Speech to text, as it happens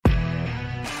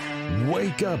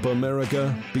Wake up,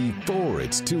 America, before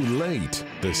it's too late.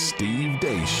 The Steve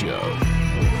Deace Show.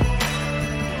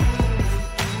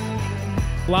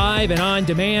 Live and on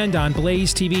demand on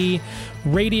Blaze TV,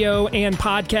 radio, and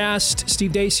podcast.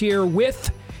 Steve Deace here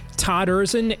with Todd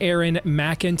Erzen, Aaron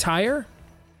McIntyre,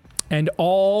 and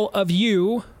all of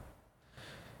you.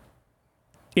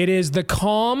 It is the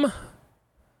calm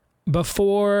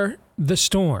before the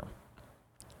storm,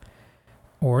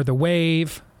 or the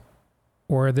wave,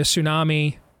 or the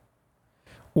tsunami,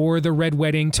 or the red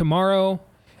wedding. Tomorrow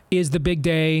is the big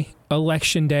day,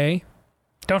 Election Day.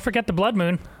 Don't forget the blood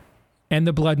moon. And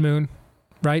the blood moon,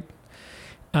 right?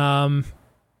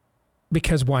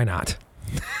 Because why not?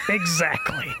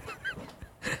 Exactly.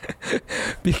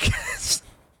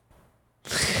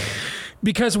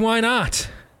 Because why not?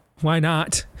 Why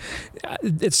not?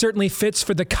 It certainly fits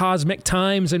for the cosmic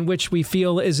times in which we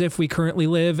feel as if we currently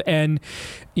live. And,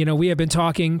 you know, we have been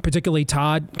talking, particularly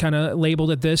Todd kind of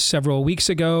labeled it this several weeks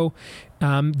ago,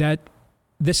 that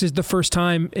this is the first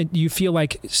time you feel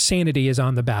like sanity is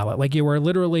on the ballot. Like you are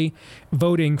literally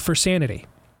voting for sanity.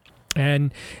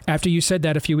 And after you said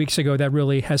that a few weeks ago, that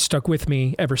really has stuck with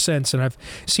me ever since. And I've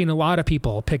seen a lot of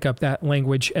people pick up that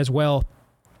language as well.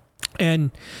 And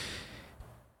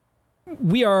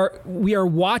we are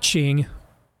watching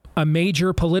a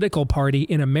major political party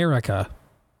in America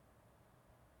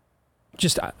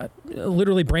just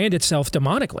literally brand itself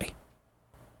demonically.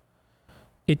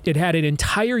 It had an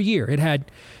entire year. It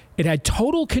had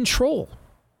total control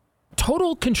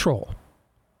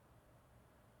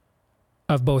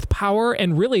of both power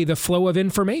and really the flow of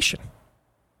information.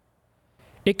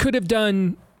 It could have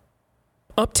done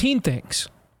umpteen things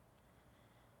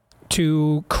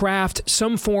to craft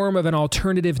some form of an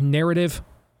alternative narrative,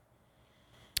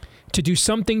 to do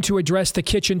something to address the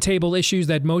kitchen table issues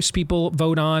that most people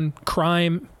vote on.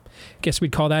 Crime, I guess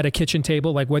we'd call that a kitchen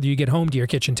table, like whether you get home to your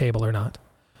kitchen table or not.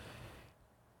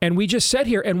 And we just sat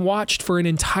here and watched for an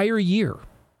entire year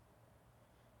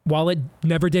while it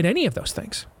never did any of those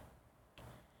things.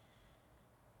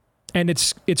 And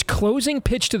its closing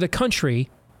pitch to the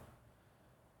country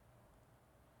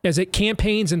as it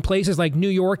campaigns in places like New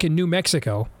York and New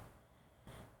Mexico,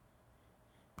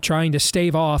 trying to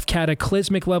stave off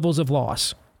cataclysmic levels of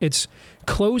loss. Its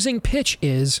closing pitch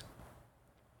is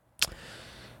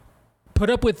put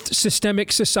up with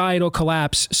systemic societal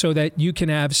collapse so that you can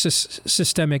have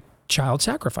systemic child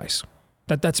sacrifice.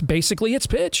 That's basically its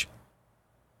pitch.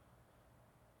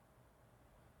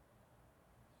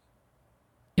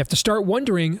 You have to start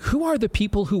wondering, who are the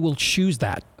people who will choose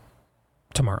that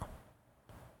tomorrow?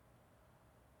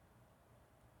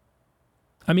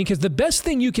 I mean, because the best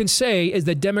thing you can say is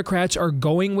that Democrats are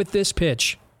going with this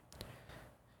pitch,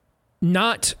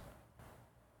 not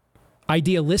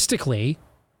idealistically,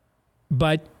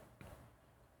 but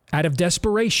out of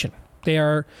desperation. They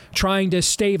are trying to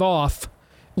stave off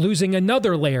losing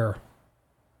another layer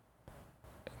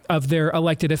of their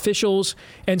elected officials.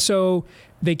 And so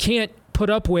they can't put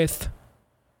up with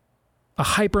a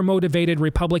hyper-motivated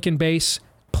Republican base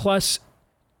plus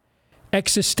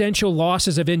existential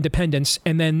losses of independence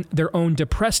and then their own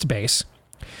depressed base.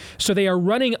 So they are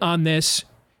running on this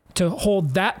to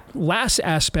hold that last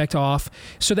aspect off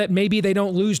so that maybe they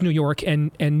don't lose New York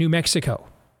and New Mexico.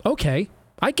 Okay,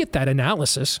 I get that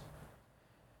analysis.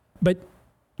 But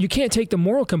you can't take the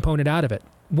moral component out of it.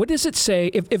 What does it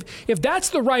say? If that's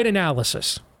the right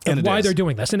analysis of why they're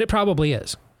doing this, and it probably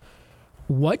is,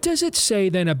 what does it say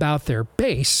then about their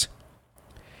base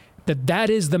that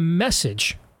is the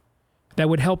message that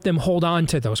would help them hold on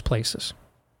to those places?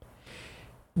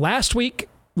 Last week,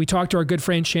 we talked to our good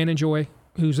friend Shannon Joy,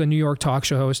 who's a New York talk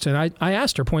show host, and I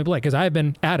asked her point blank, because I have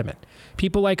been adamant.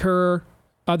 People like her,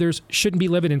 others, shouldn't be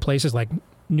living in places like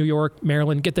New York,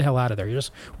 Maryland. Get the hell out of there. You're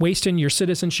just wasting your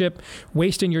citizenship,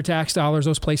 wasting your tax dollars.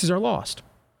 Those places are lost.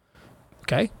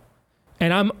 Okay?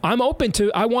 And I'm open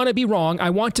to, I want to be wrong. I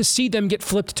want to see them get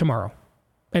flipped tomorrow.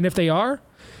 And if they are,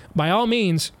 by all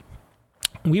means,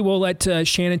 we will let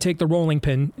Shannon take the rolling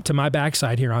pin to my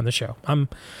backside here on the show. One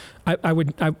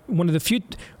of the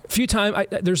few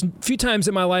times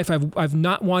in my life I've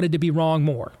not wanted to be wrong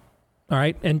more, all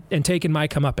right, and taken my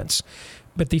comeuppance.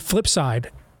 But the flip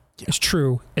side is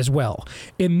true as well.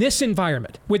 In this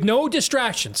environment, with no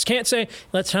distractions, can't say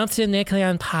let's hope the nuclear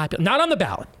unpopular. Not on the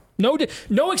ballot.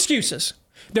 No excuses.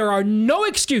 There are no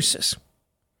excuses.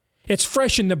 It's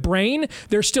fresh in the brain.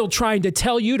 They're still trying to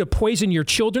tell you to poison your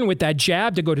children with that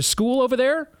jab to go to school over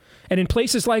there. And in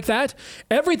places like that,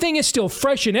 everything is still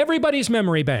fresh in everybody's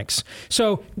memory banks.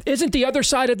 So isn't the other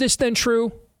side of this then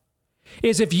true?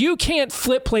 Is if you can't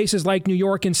flip places like New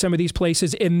York and some of these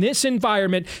places in this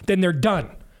environment, then they're done.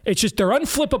 It's just they're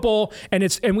unflippable,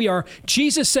 and we are.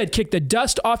 Jesus said, "Kick the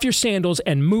dust off your sandals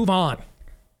and move on."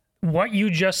 What you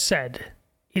just said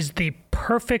is the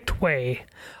perfect way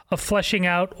of fleshing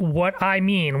out what I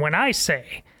mean when I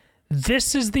say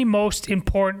this is the most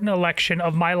important election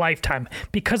of my lifetime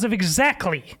because of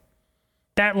exactly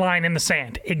that line in the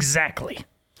sand. Exactly.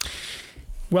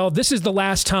 Well, this is the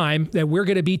last time that we're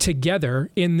going to be together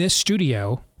in this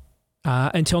studio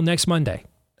until next Monday.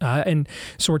 And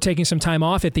so we're taking some time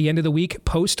off at the end of the week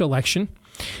post-election.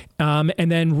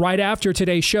 And then right after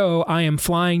today's show, I am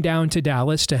flying down to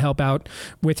Dallas to help out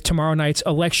with tomorrow night's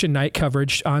election night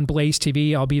coverage on Blaze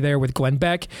TV. I'll be there with Glenn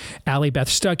Beck, Allie Beth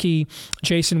Stuckey,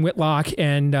 Jason Whitlock,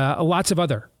 and lots of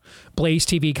other Blaze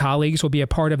TV colleagues will be a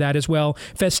part of that as well.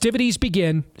 Festivities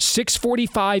begin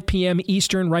 6:45 p.m.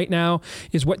 Eastern right now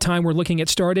is what time we're looking at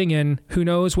starting, and who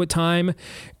knows what time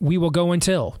we will go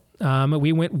until.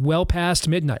 We went well past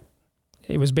midnight.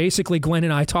 It was basically Glenn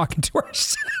and I talking to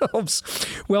ourselves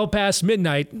well past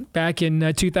midnight back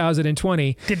in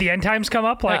 2020. Did the end times come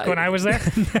up like when I was there?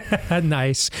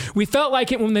 Nice. We felt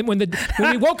like it when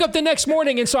we woke up the next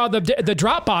morning and saw the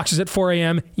drop boxes at 4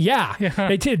 a.m. Yeah,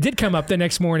 it did come up the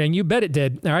next morning. You bet it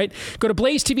did. All right. Go to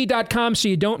blazetv.com so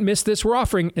you don't miss this. We're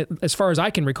offering, as far as I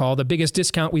can recall, the biggest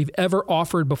discount we've ever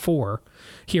offered before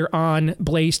here on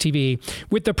Blaze TV.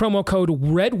 With the promo code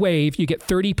REDWAVE, you get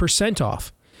 30%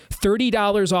 off.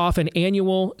 $30 off an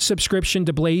annual subscription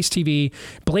to Blaze TV.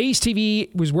 Blaze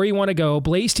TV was where you want to go.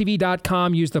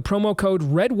 BlazeTV.com. Use the promo code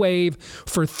REDWAVE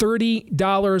for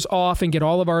 $30 off and get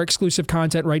all of our exclusive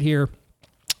content right here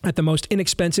at the most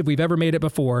inexpensive we've ever made it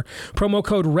before. Promo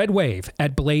code REDWAVE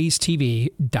at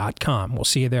BlazeTV.com. We'll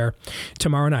see you there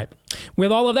tomorrow night.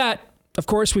 With all of that, of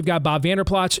course, we've got Bob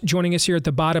Vanderplatz joining us here at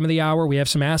the bottom of the hour. We have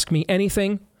some Ask Me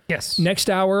Anything. Yes. Next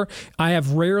hour, I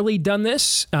have rarely done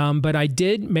this, but I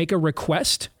did make a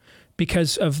request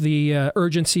because of the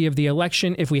urgency of the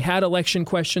election. If we had election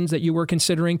questions that you were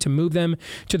considering, to move them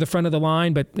to the front of the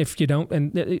line. But if you don't,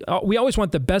 and we always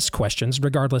want the best questions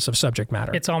regardless of subject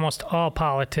matter. It's almost all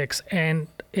politics, and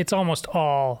it's almost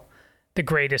all the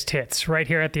greatest hits right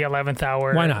here at the 11th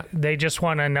hour. Why not? They just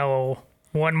want to know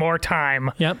one more time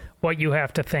what you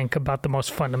have to think about the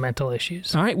most fundamental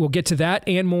issues. All right, we'll get to that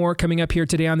and more coming up here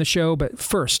today on the show. But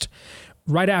first,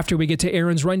 right after we get to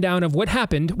Aaron's rundown of what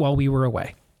happened while we were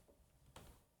away.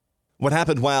 What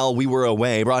happened while we were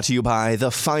away, brought to you by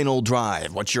The Final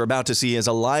Drive. What you're about to see is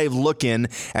a live look-in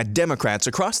at Democrats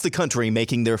across the country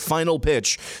making their final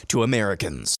pitch to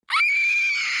Americans.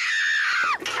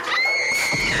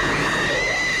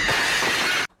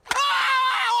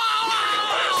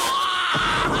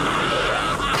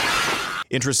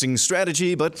 Interesting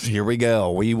strategy, but here we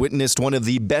go. We witnessed one of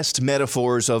the best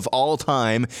metaphors of all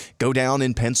time go down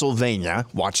in Pennsylvania.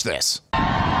 Watch this.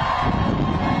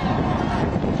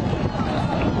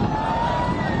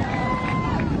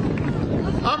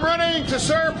 I'm running to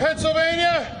serve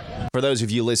Pennsylvania. For those of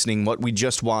you listening, what we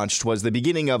just watched was the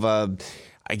beginning of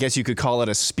I guess you could call it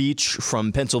a speech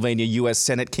from Pennsylvania U.S.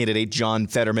 Senate candidate John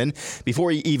Fetterman.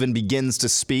 Before he even begins to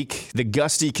speak, the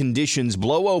gusty conditions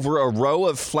blow over a row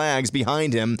of flags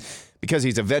behind him. Because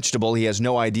he's a vegetable, he has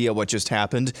no idea what just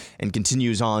happened and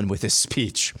continues on with his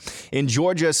speech. In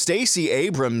Georgia, Stacey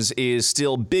Abrams is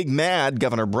still big mad.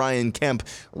 Governor Brian Kemp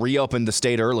reopened the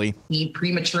state early. We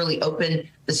prematurely opened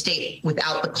the state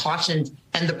without the cautions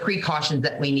and the precautions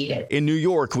that we needed. In New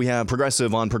York, we have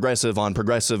progressive on progressive on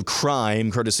progressive crime,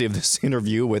 courtesy of this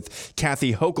interview with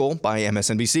Kathy Hochul by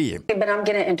MSNBC. But I'm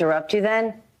going to interrupt you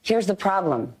then. Here's the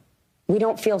problem. We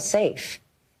don't feel safe.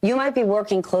 You might be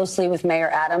working closely with Mayor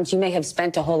Adams. You may have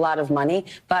spent a whole lot of money,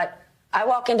 but I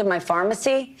walk into my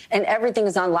pharmacy and everything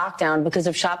is on lockdown because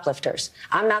of shoplifters.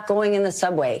 I'm not going in the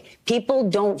subway. People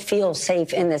don't feel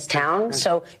safe in this town.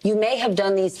 So you may have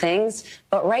done these things,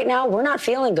 but right now we're not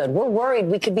feeling good. We're worried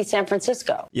we could be San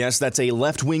Francisco. Yes, that's a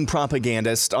left-wing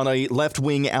propagandist on a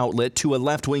left-wing outlet to a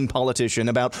left-wing politician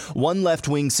about one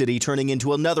left-wing city turning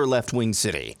into another left-wing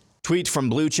city. Tweet from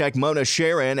blue check Mona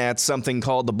Sharon at something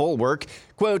called The Bulwark.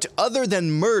 Quote, other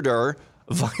than murder,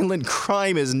 violent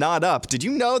crime is not up. Did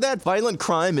you know that? Violent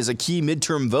crime is a key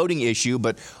midterm voting issue,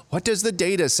 but what does the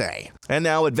data say? And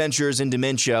now adventures in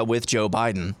dementia with Joe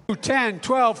Biden. 10,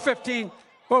 12, 15.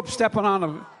 Whoop, stepping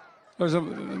on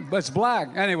it's black.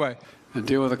 Anyway, and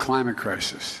deal with the climate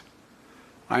crisis.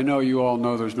 I know you all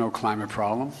know there's no climate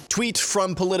problem. Tweet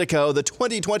from Politico. The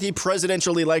 2020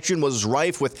 presidential election was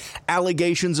rife with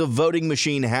allegations of voting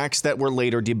machine hacks that were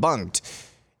later debunked.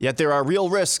 Yet there are real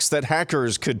risks that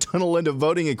hackers could tunnel into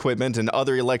voting equipment and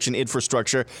other election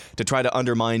infrastructure to try to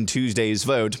undermine Tuesday's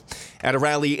vote. At a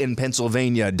rally in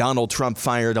Pennsylvania, Donald Trump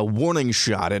fired a warning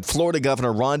shot at Florida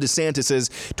Governor Ron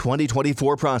DeSantis'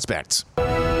 2024 prospects.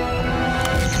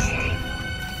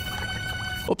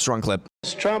 Oops, wrong clip.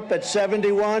 Trump at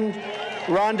 71,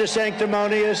 Ron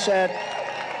DeSanctimonious at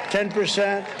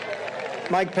 10%,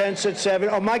 Mike Pence at 7.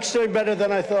 Oh, Mike's doing better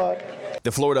than I thought.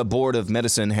 The Florida Board of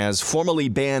Medicine has formally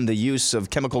banned the use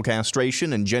of chemical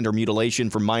castration and gender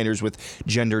mutilation for minors with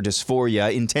gender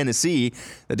dysphoria. In Tennessee,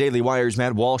 the Daily Wire's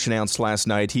Matt Walsh announced last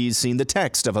night he's seen the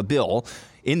text of a bill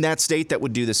in that state that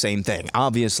would do the same thing.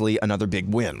 Obviously, another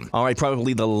big win. All right,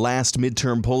 probably the last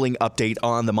midterm polling update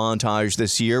on the montage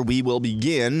this year. We will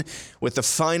begin with the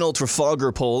final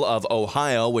Trafalgar poll of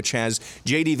Ohio, which has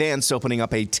J.D. Vance opening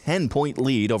up a 10-point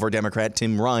lead over Democrat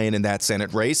Tim Ryan in that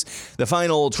Senate race. The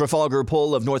final Trafalgar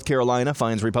poll of North Carolina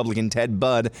finds Republican Ted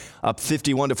Budd up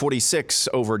 51-46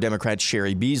 over Democrat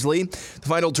Sherry Beasley. The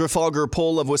final Trafalgar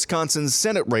poll of Wisconsin's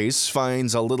Senate race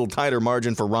finds a little tighter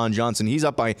margin for Ron Johnson. He's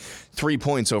up by 3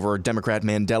 points over Democrat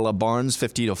Mandela Barnes,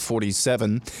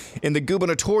 50-47. In the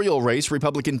gubernatorial race,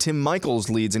 Republican Tim Michels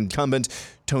leads incumbent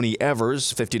Tony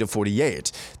Evers,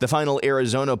 50-48. The final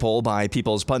Arizona poll by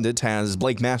People's Pundit has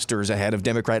Blake Masters ahead of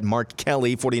Democrat Mark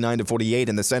Kelly, 49-48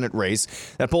 in the Senate race.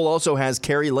 That poll also has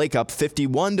Carrie Lake up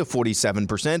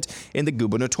 51-47% in the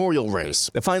gubernatorial race.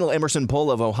 The final Emerson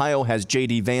poll of Ohio has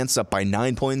J.D. Vance up by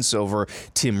 9 points over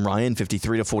Tim Ryan,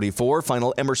 53-44.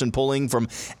 Final Emerson polling from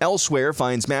elsewhere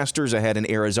finds Masters ahead in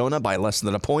Arizona by less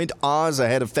than a point. Oz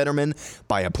ahead of Fetterman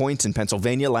by a point in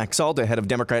Pennsylvania. Laxalt ahead of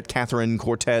Democrat Catherine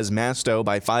Cortez Masto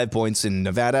by 5 points in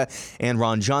Nevada. And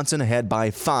Ron Johnson ahead by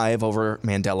 5 over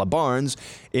Mandela Barnes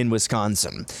in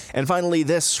Wisconsin. And finally,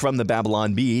 this from the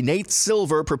Babylon Bee. Nate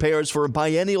Silver prepares for a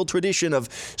biennial tradition of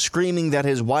screaming that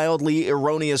his wildly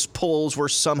erroneous polls were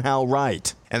somehow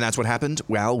right. And that's what happened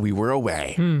while we were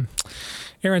away.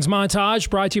 Aaron's Montage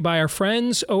brought to you by our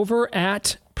friends over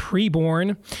at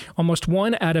Preborn. Almost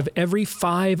 1 out of every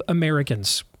 5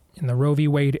 Americans in the Roe v.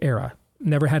 Wade era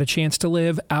never had a chance to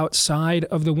live outside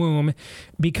of the womb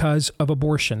because of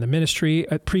abortion. The ministry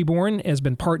at Preborn has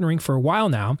been partnering for a while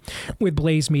now with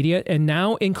Blaze Media, and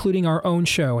now including our own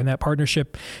show. And that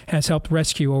partnership has helped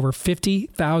rescue over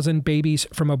 50,000 babies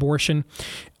from abortion.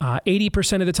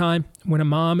 80% of the time, when a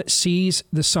mom sees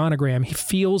the sonogram,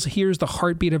 hears the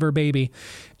heartbeat of her baby,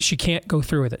 she can't go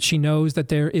through with it. She knows that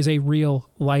there is a real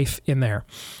life in there.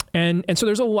 And so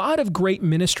there's a lot of great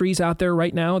ministries out there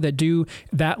right now that do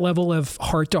that level of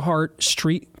heart-to-heart,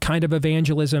 street kind of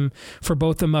evangelism for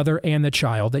both the mother and the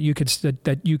child that you could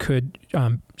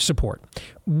support.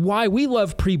 Why we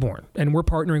love Preborn, and we're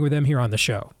partnering with them here on the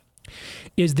show,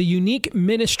 is the unique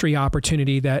ministry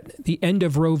opportunity that the end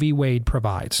of Roe v. Wade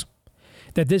provides.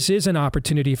 That this is an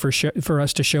opportunity for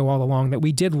us to show all along that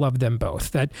we did love them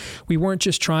both. That we weren't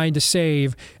just trying to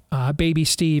save baby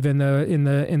Steve in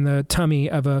the tummy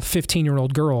of a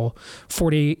 15-year-old girl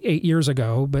 48 years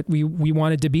ago, but we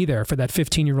wanted to be there for that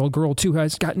 15-year-old girl too, who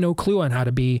has got no clue on how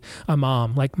to be a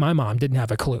mom, like my mom didn't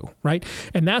have a clue, right?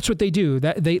 And that's what they do.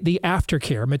 That the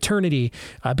aftercare, maternity,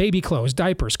 baby clothes,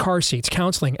 diapers, car seats,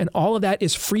 counseling, and all of that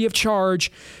is free of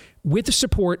charge, with the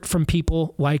support from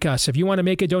people like us. If you want to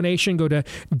make a donation, go to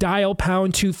dial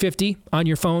pound 250 on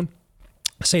your phone.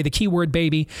 Say the keyword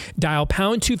baby, dial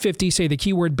pound 250, say the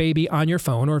keyword baby on your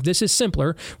phone. Or if this is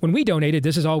simpler, when we donated,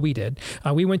 this is all we did.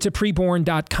 We went to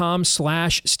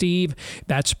preborn.com/Steve.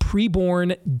 That's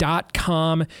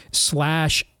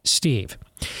preborn.com/Steve.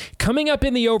 Coming up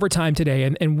in the overtime today,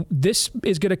 and this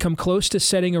is going to come close to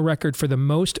setting a record for the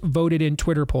most voted in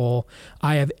Twitter poll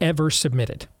I have ever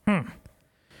submitted.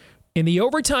 In the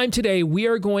overtime today, we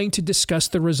are going to discuss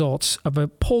the results of a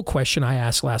poll question I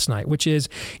asked last night, which is,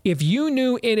 if you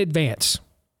knew in advance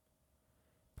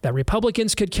that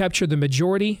Republicans could capture the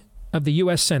majority of the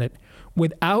U.S. Senate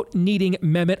without needing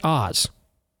Mehmet Oz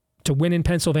to win in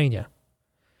Pennsylvania,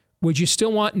 would you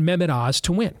still want Mehmet Oz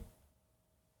to win?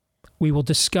 We will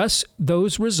discuss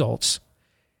those results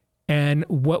and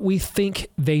what we think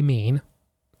they mean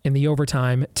in the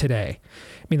overtime today.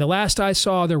 I mean, the last I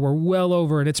saw, there were well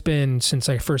over, and it's been since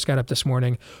I first got up this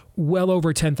morning, well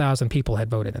over 10,000 people had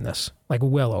voted in this, like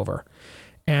well over.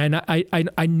 And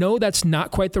I know that's not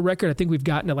quite the record. I think we've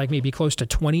gotten to like maybe close to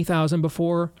 20,000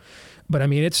 before. But I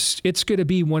mean, it's going to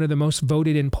be one of the most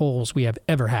voted in polls we have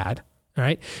ever had. All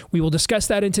right. We will discuss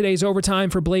that in today's overtime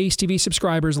for Blaze TV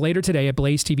subscribers later today at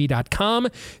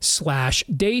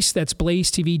blazetv.com/Deace. That's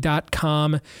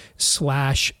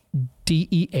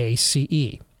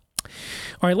blazetv.com/DEACE.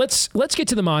 All right, let's get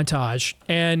to the montage.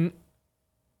 And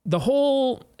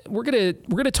we're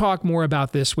gonna talk more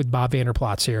about this with Bob Vander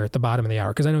Plaats here at the bottom of the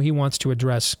hour, because I know he wants to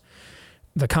address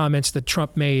the comments that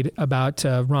Trump made about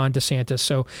Ron DeSantis.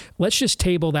 So let's just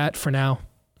table that for now.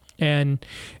 And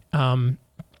I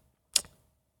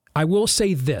will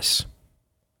say this.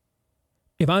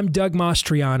 If I'm Doug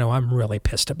Mastriano, I'm really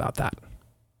pissed about that.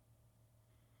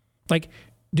 Like,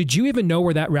 did you even know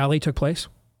where that rally took place?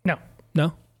 No.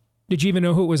 No? Did you even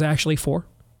know who it was actually for?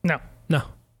 No. No.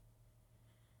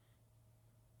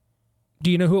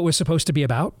 Do you know who it was supposed to be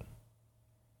about?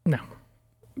 No.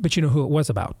 But you know who it was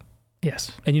about?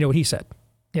 Yes. And you know what he said?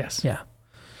 Yes. Yeah.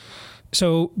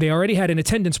 So they already had an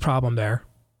attendance problem there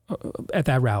at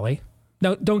that rally.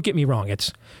 Now, don't get me wrong.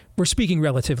 We're speaking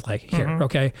relatively here,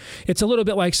 okay? It's a little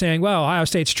bit like saying, well, Ohio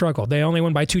State struggled. They only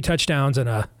won by 2 touchdowns in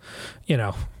a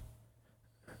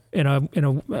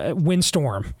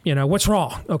windstorm. What's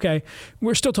wrong? Okay.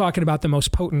 We're still talking about the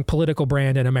most potent political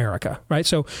brand in America, right?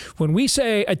 So when we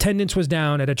say attendance was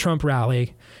down at a Trump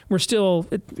rally, we're still,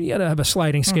 you gotta have a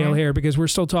sliding scale here, because we're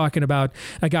still talking about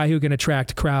a guy who can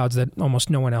attract crowds that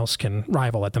almost no one else can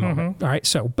rival at the moment. All right.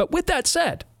 So, but with that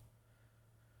said,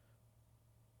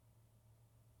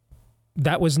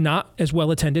 that was not as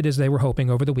well attended as they were hoping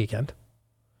over the weekend.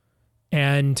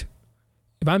 And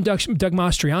if I'm Doug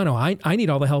Mastriano, I need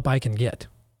all the help I can get.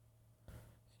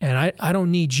 And I don't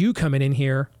need you coming in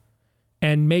here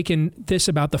and making this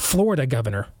about the Florida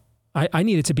governor. I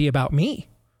need it to be about me.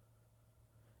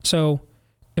 So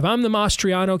if I'm the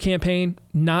Mastriano campaign,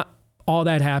 not all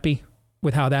that happy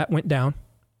with how that went down.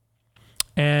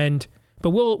 But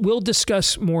we'll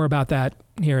discuss more about that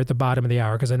here at the bottom of the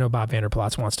hour, because I know Bob Vander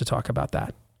Plaats wants to talk about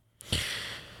that.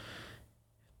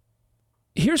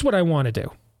 Here's what I want to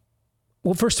do.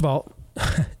 Well, first of all,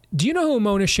 do you know who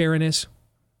Mona Charen is,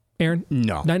 Aaron?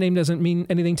 No. That name doesn't mean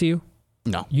anything to you?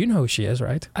 No. You know who she is,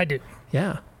 right? I do.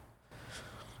 Yeah.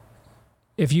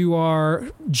 If you are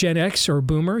Gen X or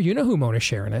Boomer, you know who Mona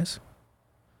Charen is.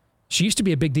 She used to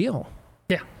be a big deal.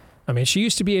 Yeah. I mean, she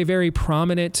used to be a very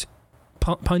prominent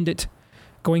pundit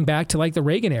going back to like the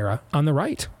Reagan era on the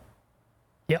right.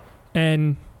 Yep.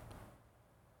 And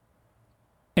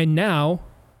now,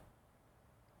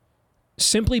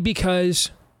 simply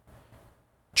because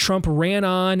Trump ran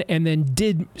on and then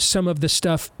did some of the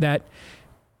stuff that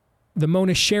the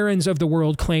Mona Charens of the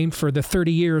world claimed for the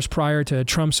 30 years prior to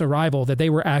Trump's arrival that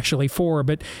they were actually for,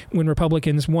 but when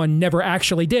Republicans won, never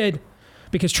actually did,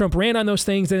 because Trump ran on those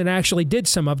things and then actually did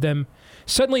some of them.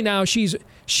 Suddenly now she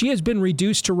has been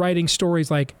reduced to writing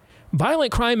stories like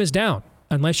violent crime is down,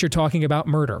 unless you're talking about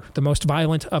murder, the most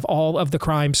violent of all of the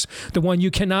crimes, the one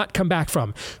you cannot come back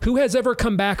from. Who has ever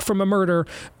come back from a murder?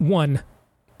 One.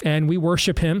 And we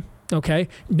worship him, okay?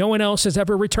 No one else has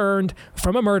ever returned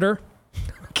from a murder.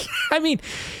 I mean,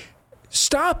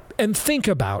 stop and think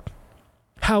about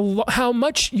how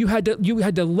much you had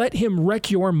to let him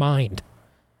wreck your mind.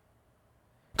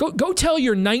 Go tell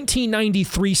your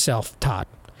 1993 self, Todd,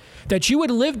 that you would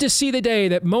live to see the day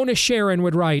that Mona Charen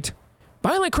would write,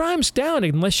 violent crime's down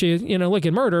unless you look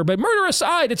at murder, but murder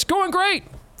aside, it's going great.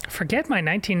 Forget my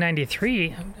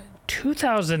 1993,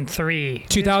 2003.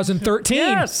 2013.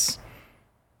 Yes.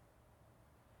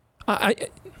 I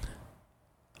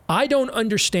don't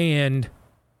understand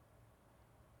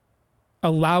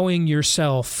allowing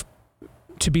yourself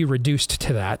to be reduced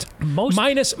to that.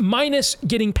 Minus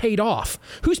getting paid off.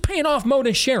 Who's paying off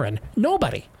Mona Charen?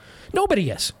 Nobody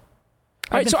is.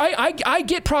 All right, so I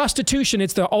get prostitution.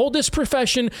 It's the oldest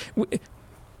profession.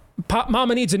 Pop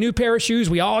mama needs a new pair of shoes.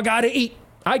 We all got to eat.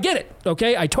 I get it,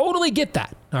 okay? I totally get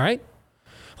that, all right?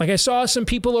 Like I saw some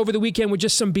people over the weekend with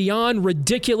just some beyond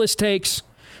ridiculous takes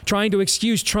trying to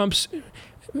excuse Trump's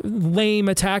lame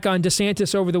attack on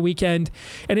DeSantis over the weekend.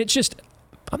 And it's just,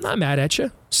 I'm not mad at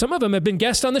you. Some of them have been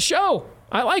guests on the show.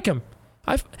 I like them.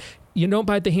 You don't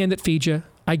bite the hand that feeds you.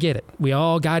 I get it. We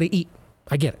all got to eat.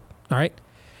 I get it, all right?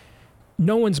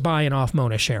 No one's buying off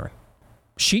Mona Charen.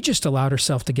 She just allowed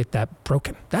herself to get that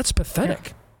broken. That's pathetic.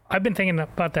 Yeah. I've been thinking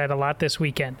about that a lot this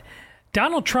weekend.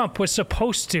 Donald Trump was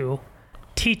supposed to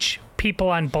teach people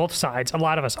on both sides, a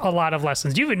lot of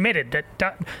lessons. You've admitted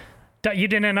that you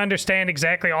didn't understand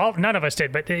exactly none of us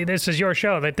did, but this is your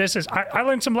show. I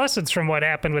learned some lessons from what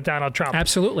happened with Donald Trump.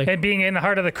 Absolutely. And being in the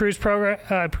heart of the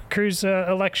Cruz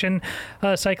election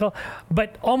cycle.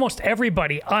 But almost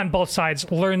everybody on both sides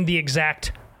learned the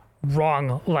exact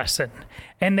wrong lesson.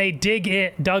 And they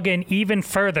dug in even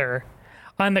further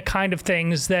on the kind of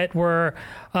things that were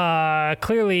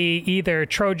clearly either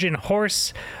Trojan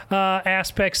horse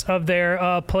aspects of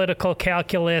their political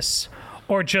calculus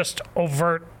or just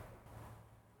overt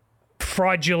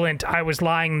fraudulent, I was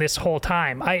lying this whole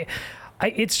time.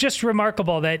 It's just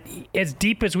remarkable that as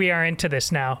deep as we are into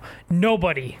this now,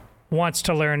 nobody wants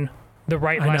to learn the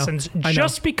right lessons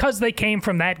just because they came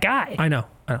from that guy. I know.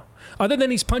 Other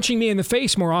than he's punching me in the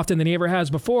face more often than he ever has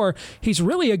before, he's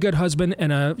really a good husband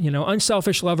and a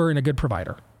unselfish lover and a good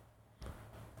provider.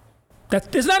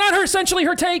 Is that not essentially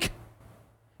her take?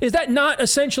 Is that not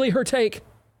essentially her take?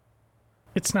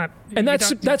 It's not. And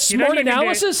that's smart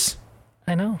analysis?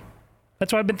 I know.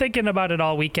 That's why I've been thinking about it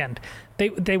all weekend.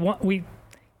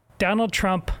 Donald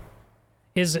Trump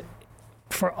is,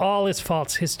 for all his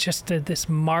faults, is just this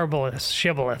marvelous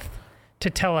shibboleth to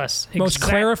tell us most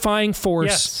clarifying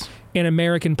force in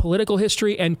American political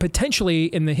history and potentially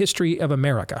in the history of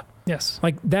America. Yes.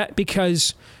 Like that,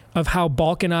 because of how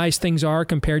balkanized things are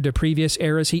compared to previous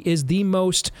eras, he is the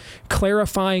most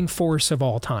clarifying force of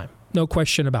all time. No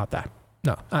question about that.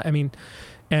 No, I mean,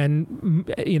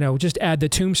 and, just add the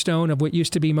tombstone of what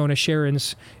used to be Mona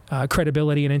Sharon's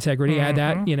credibility and integrity, add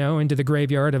that, into the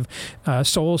graveyard of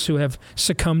souls who have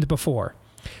succumbed before.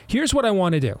 Here's what I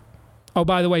want to do. Oh,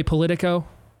 by the way, Politico.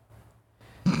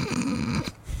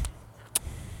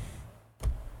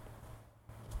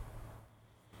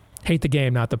 Hate the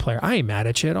game, not the player. I ain't mad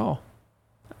at you at all.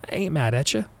 I ain't mad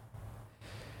at you.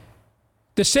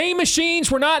 The same machines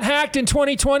were not hacked in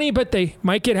 2020, but they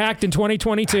might get hacked in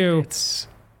 2022. It's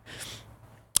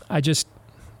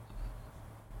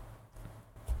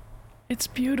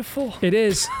beautiful. It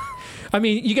is. I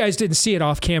mean, you guys didn't see it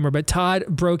off camera, but Todd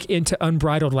broke into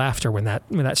unbridled laughter when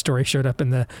that story showed up in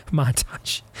the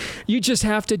montage. You just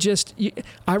have to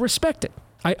I respect it.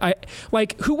 I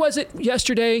like, who was it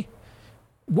yesterday?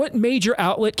 What major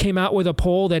outlet came out with a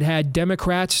poll that had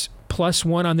Democrats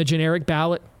 +1 on the generic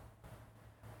ballot?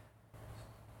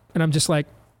 And I'm just like,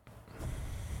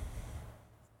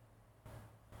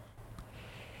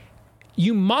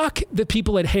 you mock the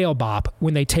people at Hale Bop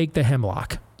when they take the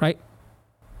hemlock, right?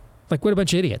 Like, what a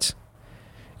bunch of idiots.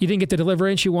 You didn't get the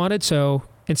deliverance you wanted, so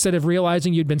instead of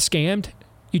realizing you'd been scammed,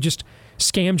 you just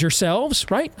scammed yourselves,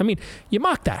 right? I mean, you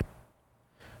mock that.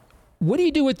 What do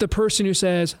you do with the person who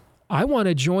says, I want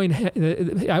to join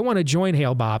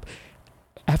Hale Bop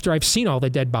after I've seen all the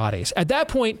dead bodies? At that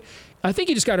point, I think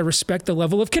you just got to respect the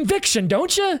level of conviction,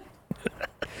 don't you?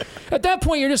 At that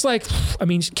point, you're just like, I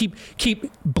mean, keep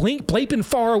bleeping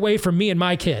far away from me and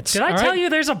my kids. Did I tell you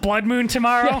there's a blood moon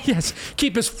tomorrow? Yeah, yes.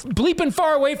 Keep as bleeping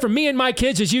far away from me and my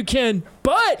kids as you can.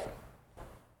 But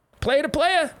player to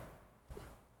player,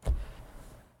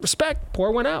 respect.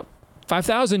 Pour one out.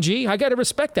 5,000 G. I got to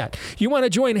respect that. You want to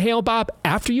join Hale Bop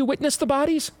after you witness the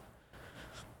bodies?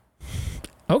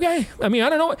 Okay. I mean, I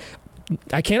don't know.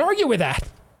 I can't argue with that.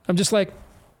 I'm just like,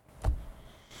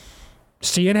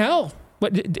 see you in hell.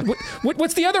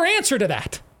 What's the other answer to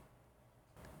that?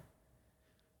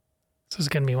 This is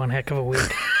going to be one heck of a week.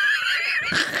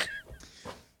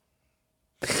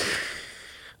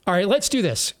 All right, let's do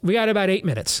this. We got about 8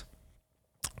 minutes.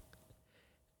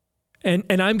 And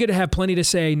I'm going to have plenty to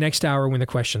say next hour when the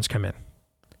questions come in.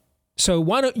 So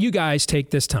why don't you guys take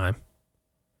this time?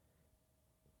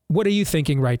 What are you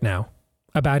thinking right now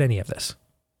about any of this?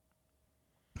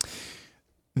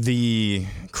 The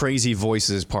crazy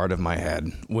voices part of my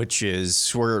head, which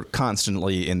is, we're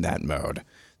constantly in that mode.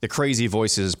 The crazy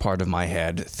voices part of my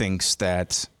head thinks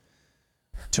that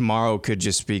tomorrow could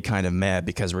just be kind of meh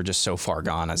because we're just so far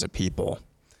gone as a people.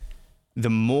 The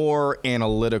more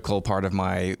analytical part of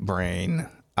my brain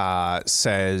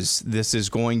says this is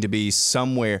going to be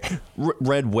somewhere.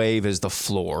 Red wave is the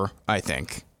floor, I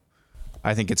think.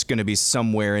 I think it's going to be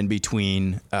somewhere in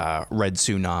between red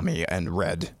tsunami and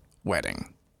red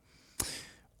wedding.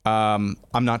 I'm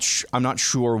not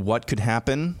sure what could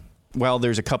happen. Well,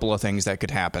 there's a couple of things that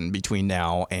could happen between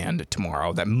now and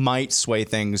tomorrow that might sway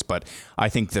things, but I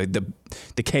think the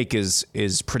cake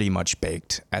is pretty much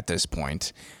baked at this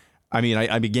point. I mean,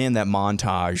 I began that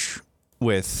montage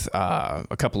with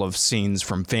a couple of scenes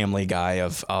from Family Guy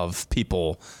of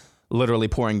people literally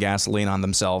pouring gasoline on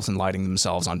themselves and lighting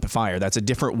themselves on fire. That's a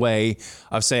different way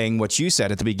of saying what you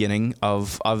said at the beginning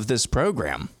of this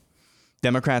program.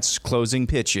 Democrats' closing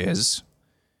pitch is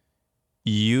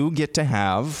you get to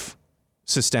have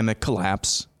systemic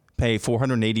collapse, pay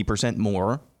 480%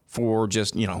 more for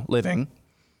just, living,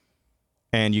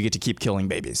 and you get to keep killing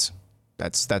babies.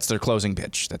 That's their closing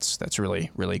pitch. That's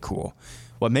really, really cool.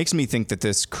 What makes me think that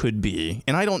this could be,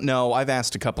 and I don't know, I've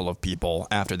asked a couple of people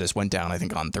after this went down, I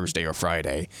think on Thursday or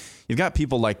Friday. You've got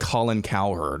people like Colin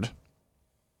Cowherd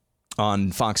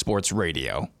on Fox Sports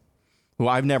Radio, who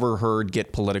I've never heard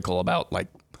get political about like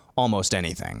almost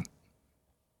anything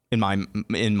in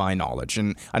my knowledge,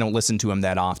 and I don't listen to him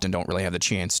that often, don't really have the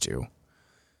chance to.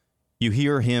 you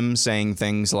hear him saying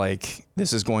things like,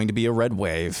 this is going to be a red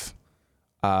wave.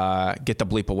 Get the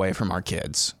bleep away from our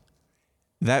kids.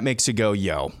 That makes you go,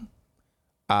 yo.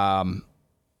 And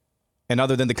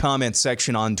other than the comments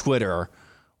section on Twitter,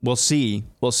 we'll see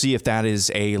if that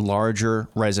is a larger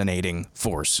resonating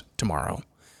force tomorrow.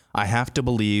 I have to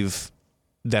believe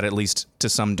that at least to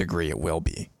some degree it will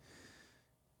be.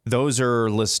 Those are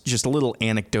just little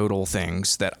anecdotal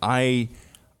things that I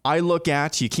look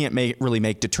at. You can't really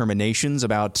make determinations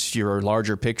about your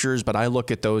larger pictures, but I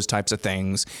look at those types of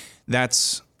things.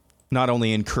 That's not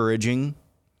only encouraging,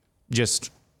 just,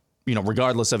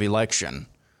 regardless of election,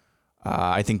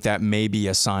 I think that may be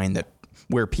a sign that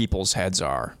where people's heads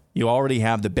are. You already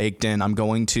have the baked in, I'm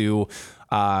going to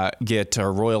get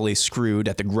royally screwed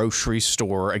at the grocery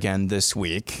store again this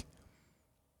week.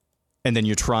 And then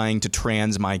you're trying to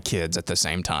trans my kids at the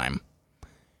same time.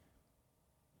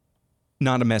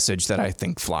 Not a message that I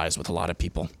think flies with a lot of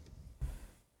people.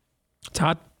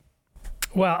 Todd?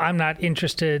 Well, I'm not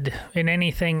interested in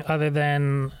anything other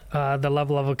than the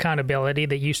level of accountability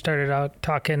that you started out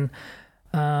talking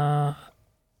about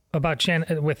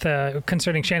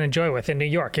concerning Shannon Joy with in New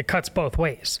York. It cuts both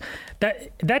ways.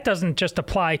 That doesn't just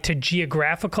apply to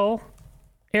geographical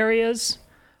areas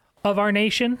of our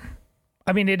nation.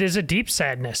 I mean, it is a deep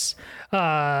sadness.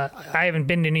 I haven't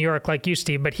been to New York like you,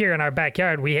 Steve, but here in our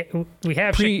backyard, we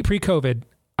have pre-COVID.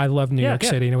 I love New York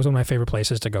City, and it was one of my favorite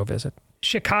places to go visit.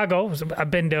 Chicago,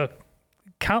 I've been to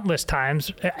countless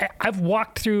times. I've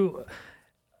walked through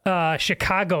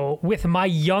Chicago with my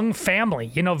young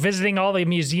family, visiting all the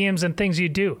museums and things you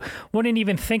do. Wouldn't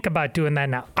even think about doing that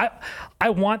now. I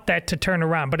want that to turn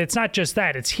around, but it's not just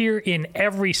that. It's here in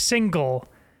every single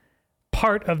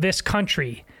part of this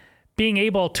country. Being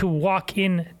able to walk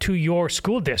into your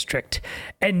school district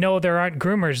and know there aren't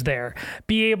groomers there.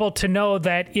 Be able to know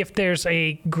that if there's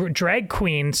a drag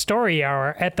queen story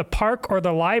hour at the park or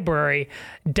the library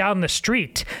down the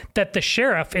street, that the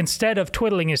sheriff, instead of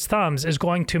twiddling his thumbs, is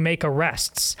going to make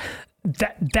arrests.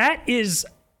 That's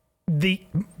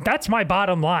my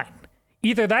bottom line.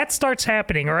 Either that starts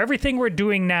happening or everything we're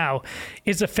doing now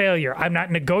is a failure. I'm not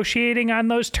negotiating on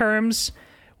those terms.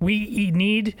 We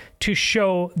need to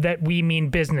show that we mean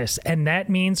business, and that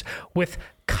means with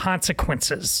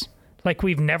consequences like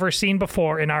we've never seen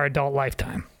before in our adult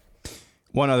lifetime.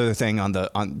 One other thing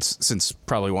since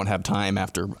probably won't have time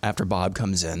after Bob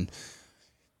comes in,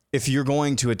 if you're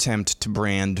going to attempt to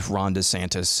brand Ron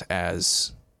DeSantis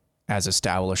as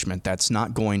establishment, that's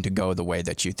not going to go the way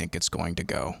that you think it's going to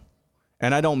go.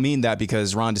 And I don't mean that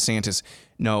because Ron DeSantis,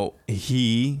 no,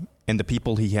 he and the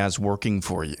people he has working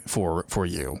for you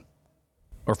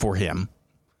or for him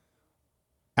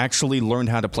actually learned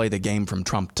how to play the game from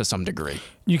Trump to some degree.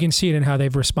 You can see it in how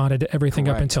they've responded to everything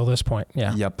up until this point.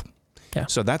 Yeah. Yep. Yeah.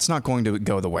 So that's not going to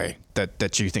go the way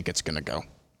that you think it's going to go.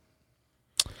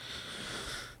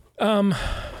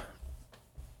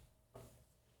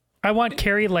 I want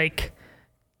Carrie Lake.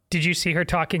 Did you see her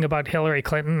talking about Hillary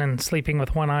Clinton and sleeping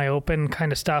with one eye open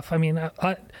kind of stuff? I mean,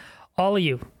 all of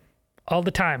you, all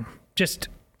the time, just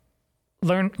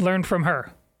learn from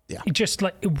her. Yeah. Just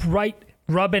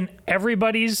rubbing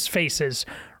everybody's faces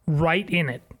right in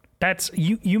it. That's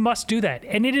you must do that.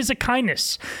 And it is a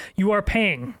kindness you are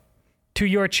paying to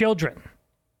your children.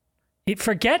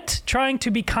 Forget trying to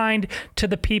be kind to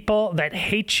the people that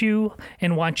hate you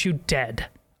and want you dead.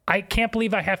 I can't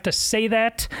believe I have to say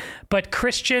that, but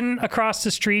Christian across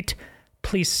the street,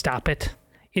 please stop it.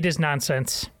 It is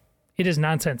nonsense. It is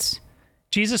nonsense.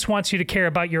 Jesus wants you to care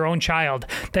about your own child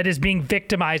that is being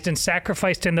victimized and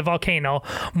sacrificed in the volcano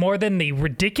more than the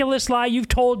ridiculous lie you've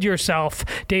told yourself,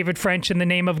 David French, in the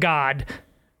name of God,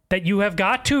 that you have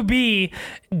got to be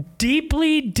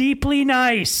deeply, deeply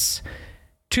nice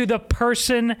to the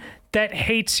person that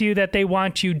hates you, that they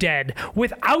want you dead,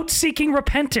 without seeking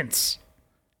repentance.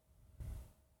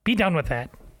 Be done with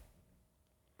that.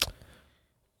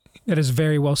 That is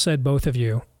very well said, both of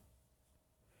you.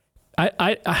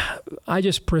 I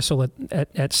just bristle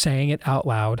at saying it out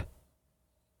loud.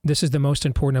 This is the most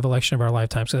important election of our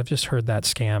lifetimes, because I've just heard that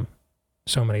scam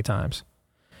so many times.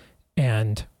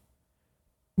 And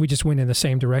we just went in the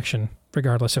same direction,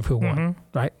 regardless of who won,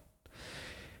 right?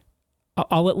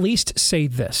 I'll at least say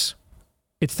this.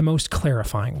 It's the most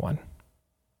clarifying one.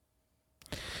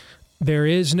 There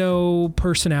is no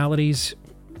personalities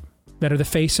that are the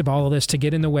face of all of this to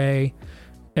get in the way.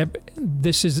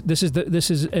 This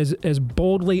is as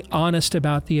boldly honest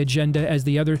about the agenda as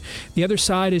the other. The other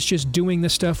side is just doing the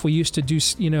stuff we used to do,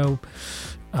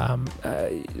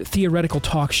 theoretical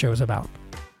talk shows about.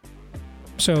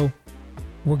 So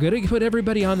we're going to put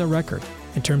everybody on the record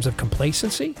in terms of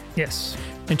complacency. Yes.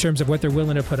 in terms of what they're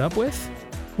willing to put up with,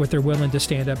 what they're willing to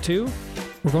stand up to.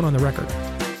 We're going on the record.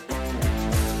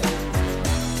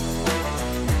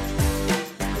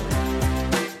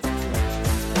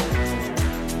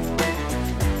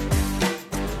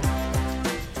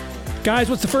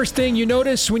 Guys, what's the first thing you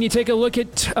notice when you take a look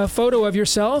at a photo of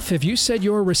yourself? If you said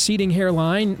your receding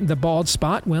hairline, the bald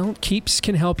spot, well, Keeps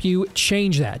can help you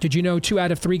change that. Did you know 2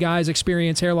 out of 3 guys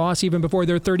experience hair loss even before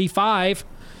they're 35?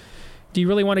 Do you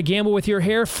really want to gamble with your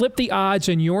hair? Flip the odds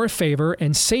in your favor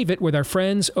and save it with our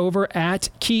friends over at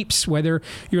Keeps. Whether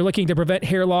you're looking to prevent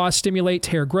hair loss, stimulate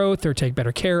hair growth, or take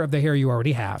better care of the hair you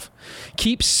already have,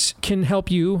 Keeps can help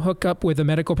you hook up with a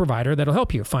medical provider that'll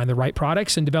help you find the right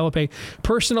products and develop a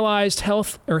personalized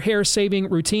health or hair-saving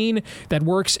routine that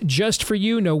works just for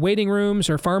you. No waiting rooms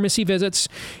or pharmacy visits.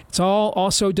 It's all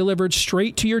also delivered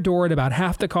straight to your door at about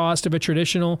half the cost of a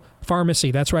traditional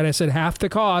pharmacy. That's right, I said half the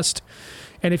cost.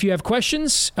 And if you have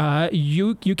questions,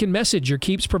 you can message your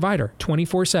Keeps provider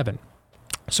 24/7.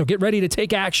 So get ready to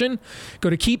take action. Go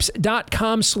to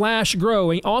keeps.com/grow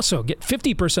and also get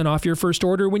 50% off your first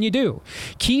order when you do.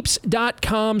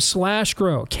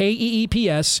 Keeps.com/grow.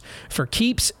 KEEPS for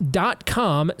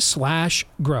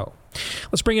keeps.com/grow.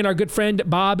 Let's bring in our good friend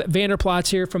Bob Vanderplatz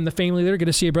here from the Family Leader. Good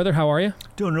to see you, brother. How are you?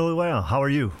 Doing really well. How are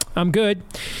you? I'm good.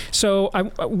 So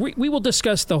we will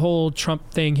discuss the whole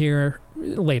Trump thing here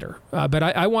later. But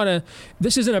I want to,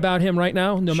 this isn't about him right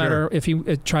now, no matter if he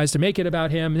tries to make it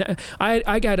about him.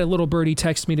 I got a little birdie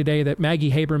text me today that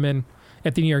Maggie Haberman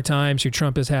at the New York Times, who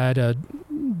Trump has had a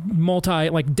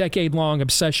decade-long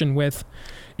obsession with,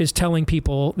 is telling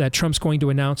people that Trump's going to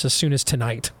announce as soon as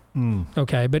tonight.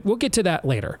 Okay, but we'll get to that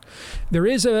later. There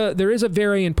is a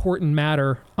very important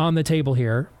matter on the table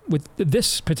here with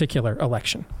this particular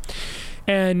election.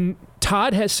 And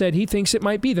Todd has said he thinks it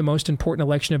might be the most important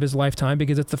election of his lifetime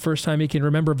because it's the first time he can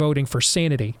remember voting for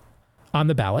sanity on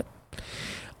the ballot.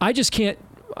 I just can't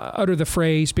utter the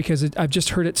phrase because I've just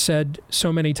heard it said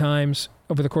so many times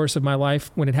over the course of my life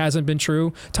when it hasn't been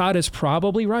true. Todd is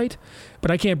probably right,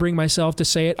 but I can't bring myself to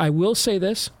say it. I will say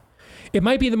this. It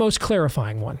might be the most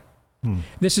clarifying one.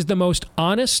 This is the most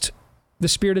honest the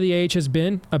Spirit of the Age has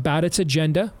been about its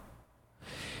agenda.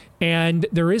 And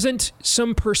there isn't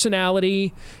some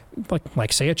personality,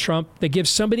 like say a Trump, that gives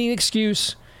somebody an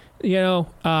excuse. The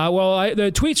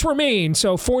tweets were mean,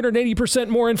 so 480%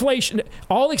 more inflation.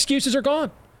 All excuses are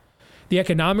gone. The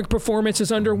economic performance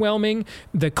is underwhelming.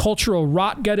 The cultural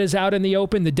rot gut is out in the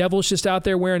open. The devil's just out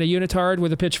there wearing a unitard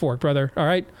with a pitchfork, brother. All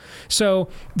right? So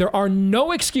there are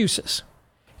no excuses.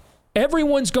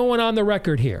 Everyone's going on the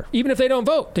record here. Even if they don't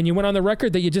vote, then you went on the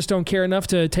record that you just don't care enough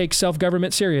to take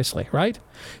self-government seriously, right?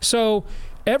 So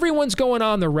everyone's going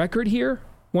on the record here,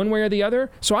 one way or the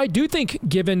other. So I do think,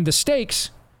 given the stakes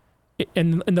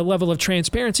and the level of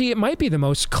transparency, it might be the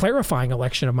most clarifying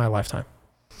election of my lifetime.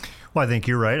 Well, I think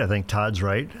you're right. I think Todd's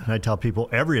right. And I tell people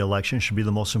every election should be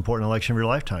the most important election of your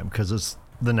lifetime because it's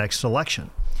the next election.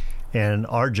 And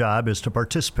our job is to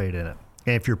participate in it.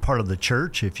 And if you're part of the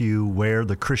church, if you wear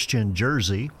the Christian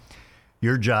jersey,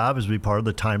 your job is to be part of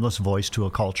the timeless voice to a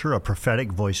culture, a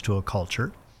prophetic voice to a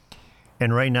culture.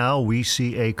 And right now we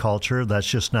see a culture that's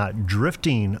just not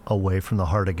drifting away from the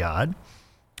heart of God,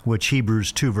 which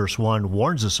Hebrews 2 verse 1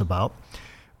 warns us about,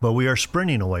 but we are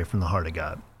sprinting away from the heart of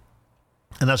God.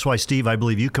 And that's why, Steve, I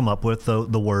believe you come up with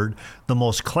the word, the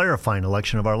most clarifying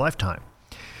election of our lifetime.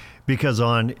 Because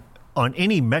on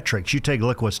any metrics, you take a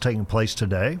look at what's taking place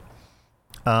today,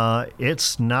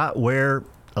 it's not where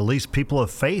at least people of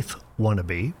faith want to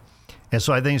be. And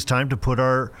so I think it's time to put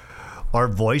our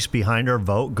voice behind our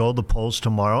vote, go to the polls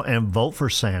tomorrow and vote for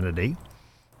sanity.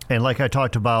 And like I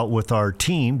talked about with our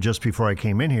team just before I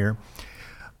came in here,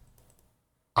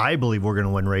 I believe we're going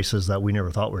to win races that we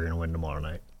never thought we were going to win tomorrow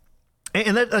night.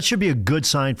 And that should be a good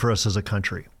sign for us as a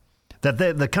country, that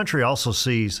the country also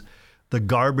sees the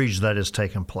garbage that has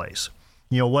taken place.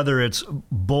 You know, whether it's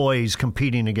boys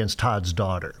competing against Todd's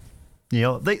daughter, you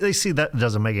know, they see that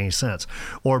doesn't make any sense.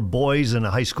 Or boys in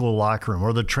a high school locker room,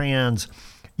 or the trans,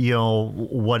 you know,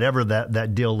 whatever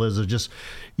that deal is. It's just,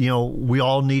 you know, we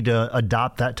all need to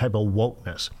adopt that type of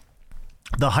wokeness.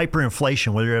 The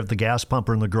hyperinflation, whether you're at the gas pump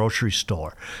or in the grocery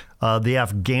store, the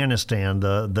Afghanistan,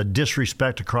 the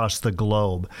disrespect across the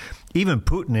globe, even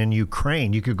Putin in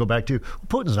Ukraine, you could go back to,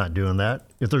 Putin's not doing that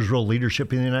if there's real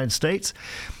leadership in the United States.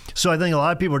 So I think a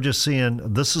lot of people are just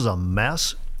seeing this is a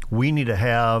mess. We need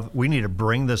to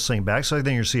bring this thing back. So I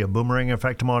think you'll see a boomerang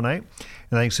effect tomorrow night.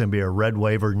 And I think it's going to be a red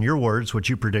wave, or in your words, what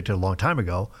you predicted a long time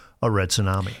ago, a red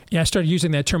tsunami. Yeah, I started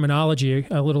using that terminology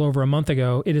a little over a month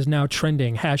ago. It is now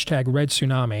trending. Hashtag red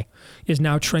tsunami is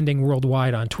now trending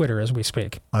worldwide on Twitter as we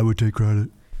speak. I would take credit.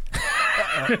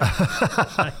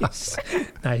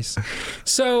 Nice.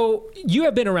 So you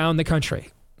have been around the country,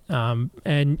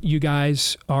 and you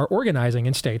guys are organizing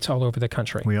in states all over the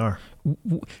country. We are.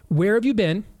 Where have you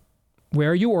been?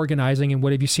 Where are you organizing, and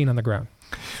what have you seen on the ground?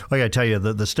 Well, I got to tell you,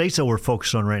 the states that we're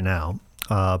focused on right now,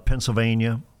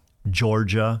 Pennsylvania,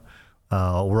 Georgia,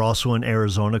 we're also in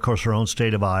Arizona, of course, our own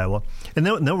state of Iowa. And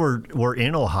then we're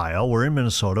in Ohio, we're in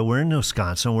Minnesota, we're in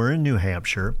Wisconsin, we're in New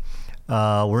Hampshire,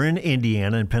 we're in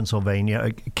Indiana and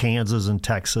Pennsylvania, Kansas and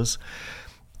Texas.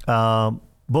 But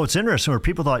what's interesting, where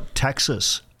people thought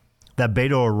Texas, that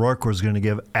Beto O'Rourke was going to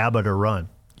give Abbott a run.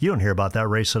 You don't hear about that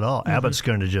race at all. Mm-hmm. Abbott's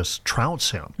going to just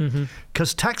trounce him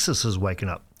because Texas is waking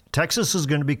up. Texas is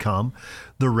going to become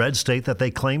the red state that they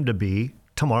claim to be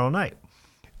tomorrow night.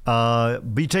 But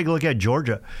you take a look at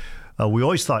Georgia. We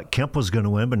always thought Kemp was going to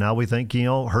win, but now we think,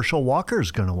 Herschel Walker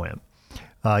is going to win.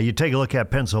 You take a look at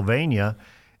Pennsylvania,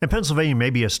 and Pennsylvania may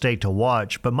be a state to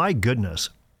watch, but my goodness,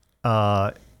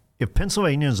 if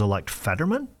Pennsylvanians elect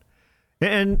Fetterman,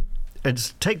 and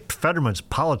take Fetterman's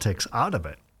politics out of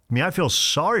it, I mean, I feel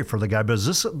sorry for the guy, but is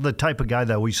this the type of guy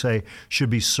that we say should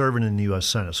be serving in the U.S.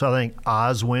 Senate? So I think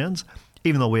Oz wins,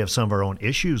 even though we have some of our own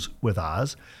issues with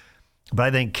Oz. But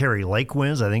I think Kari Lake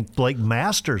wins. I think Blake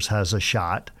Masters has a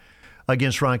shot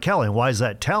against Ron Kelly. And why is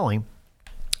that telling?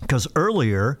 Because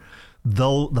earlier,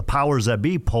 though, the powers that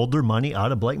be pulled their money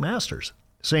out of Blake Masters,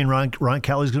 saying Ron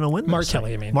Kelly's going to win this. Mark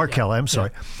Kelly, I mean. Mark Kelly, I'm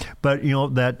sorry. Yeah. But,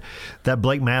 that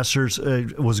Blake Masters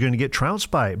was going to get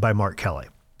trounced by Mark Kelly.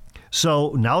 So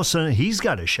now he's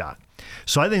got a shot.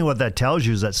 So I think what that tells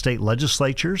you is that state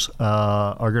legislatures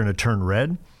are going to turn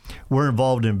red. We're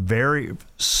involved in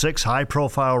 6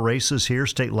 high-profile races here,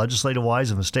 state legislative-wise,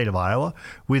 in the state of Iowa.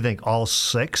 We think all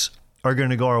 6 are going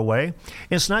to go our way. And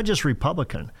it's not just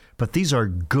Republican, but these are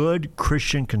good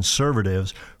Christian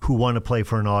conservatives who want to play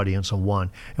for an audience of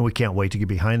one, and we can't wait to get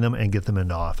behind them and get them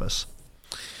into office.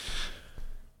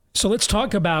 So let's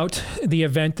talk about the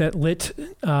event that lit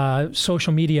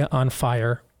social media on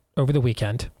fire over the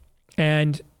weekend.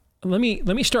 And let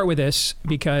me start with this,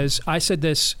 because I said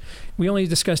this, we only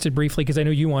discussed it briefly because I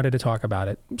know you wanted to talk about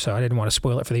it, so I didn't want to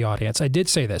spoil it for the audience. I did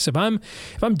say this. If I'm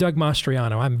Doug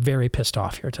Mastriano, I'm very pissed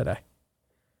off here today.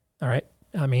 All right?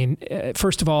 I mean,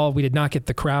 first of all, we did not get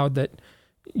the crowd that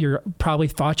you probably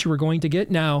thought you were going to get.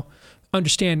 Now,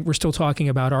 understand, we're still talking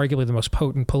about arguably the most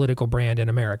potent political brand in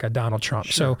America, Donald Trump.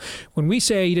 Sure. So when we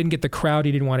say he didn't get the crowd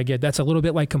he didn't want to get, that's a little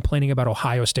bit like complaining about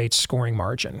Ohio State's scoring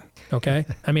margin. Okay,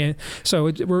 I mean,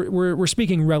 so we're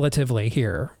speaking relatively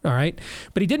here, all right.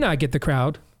 But he did not get the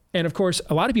crowd, and of course,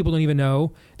 a lot of people don't even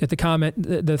know that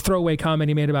the throwaway comment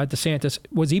he made about DeSantis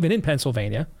was even in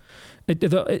Pennsylvania.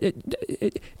 It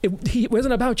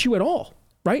wasn't about you at all,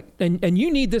 right? And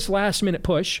you need this last minute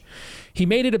push. He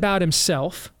made it about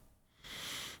himself.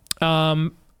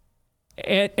 And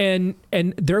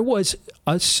there was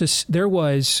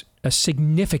a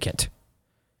significant,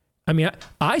 I mean,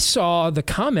 I saw the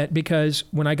comment because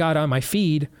when I got on my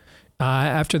feed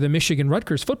after the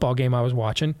Michigan-Rutgers football game I was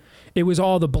watching, it was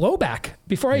all the blowback.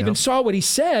 Before I even saw what he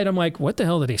said, I'm like, what the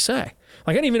hell did he say?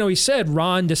 Like, I didn't even know he said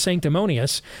Ron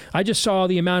DeSanctimonious. I just saw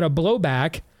the amount of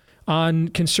blowback on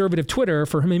conservative Twitter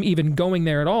for him even going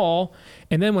there at all.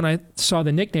 And then when I saw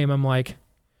the nickname, I'm like,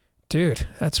 dude,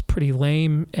 that's pretty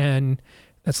lame. And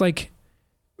that's like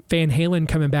Van Halen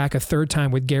coming back a third time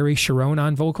with Gary Cherone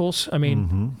on vocals. I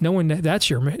mean, no one, that's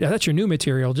your new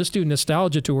material. Just do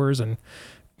nostalgia tours and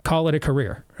call it a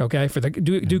career. Okay.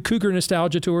 Do Cougar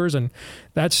nostalgia tours, and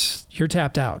you're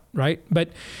tapped out. Right. But,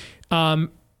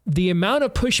 the amount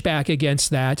of pushback against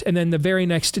that, and then the very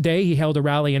next day he held a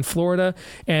rally in Florida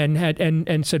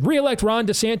and said, re-elect Ron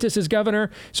DeSantis as governor.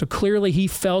 So clearly he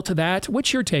felt that.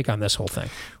 What's your take on this whole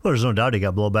thing? Well, there's no doubt he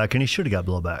got blowback, and he should have got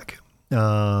blowback.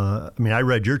 I mean, I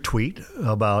read your tweet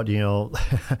about,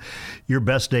 your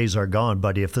best days are gone,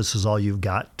 buddy, if this is all you've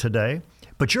got today.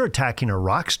 But you're attacking a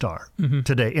rock star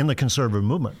today in the conservative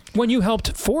movement. When you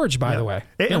helped forge, by the way.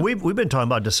 And we've been talking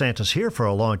about DeSantis here for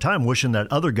a long time, wishing that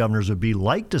other governors would be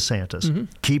like DeSantis.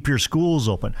 Keep your schools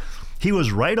open. He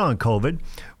was right on COVID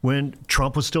when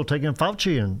Trump was still taking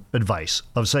Fauci advice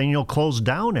of saying, close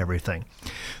down everything.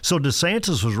 So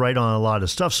DeSantis was right on a lot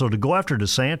of stuff. So to go after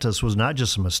DeSantis was not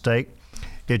just a mistake.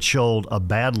 It showed a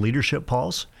bad leadership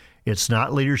pulse. It's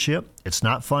not leadership. It's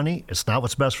not funny. It's not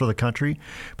what's best for the country.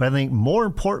 But I think more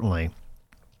importantly,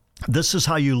 this is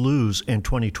how you lose in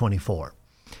 2024.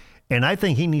 And I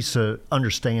think he needs to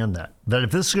understand that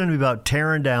if this is going to be about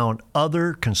tearing down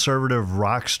other conservative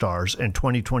rock stars in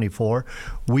 2024,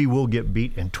 we will get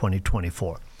beat in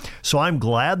 2024. So I'm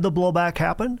glad the blowback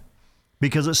happened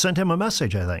because it sent him a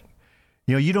message, I think.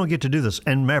 You don't get to do this.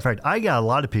 And matter of fact, I got a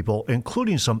lot of people,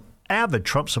 including some avid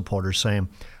Trump supporters saying,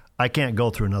 I can't go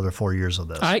through another 4 years of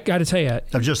this. I got to tell you.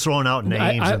 I'm just throwing out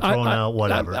names and throwing out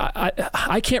whatever.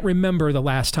 I can't remember the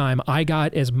last time I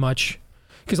got as much,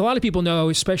 because a lot of people know,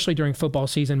 especially during football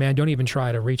season, man, don't even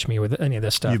try to reach me with any of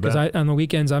this stuff. Because on the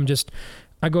weekends,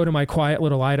 I go to my quiet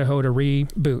little Idaho to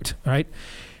reboot, right?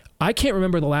 I can't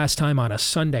remember the last time on a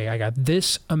Sunday I got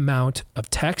this amount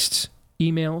of texts,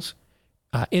 emails,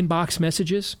 inbox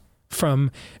messages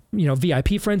from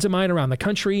VIP friends of mine around the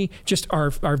country, just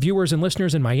our viewers and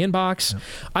listeners in my inbox. Yep.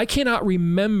 I cannot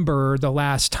remember the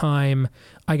last time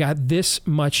I got this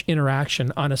much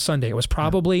interaction on a Sunday. It was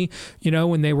probably,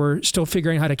 when they were still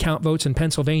figuring out how to count votes in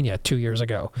Pennsylvania 2 years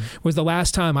ago, was the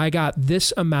last time I got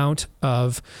this amount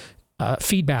of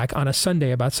feedback on a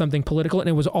Sunday about something political, and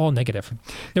it was all negative.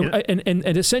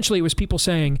 And essentially it was people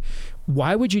saying,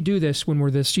 why would you do this when we're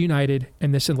this united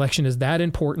and this election is that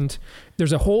important?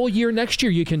 There's a whole year next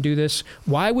year you can do this.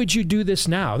 Why would you do this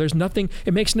now? There's nothing,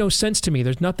 it makes no sense to me.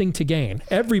 There's nothing to gain.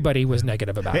 Everybody was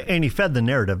negative about it. And he fed the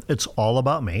narrative. It's all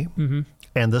about me,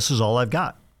 and this is all I've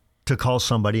got to call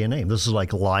somebody a name. This is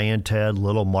like Lion Ted,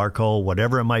 Little Marco,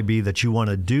 whatever it might be that you want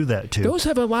to do that to. Those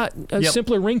have a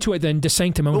simpler ring to it than de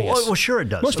sanctimonious. Well, sure it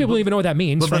does. Most people don't even know what that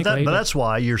means, frankly. But that's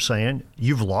why you're saying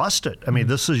you've lost it. I mean,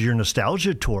 this is your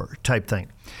nostalgia tour type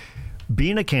thing.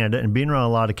 Being a candidate and being around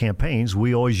a lot of campaigns,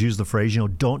 we always use the phrase,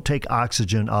 don't take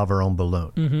oxygen out of our own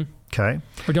balloon. Okay?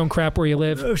 Or don't crap where you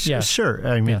live. Sure.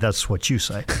 I mean, that's what you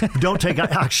say. Don't take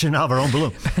oxygen out of our own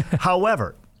balloon.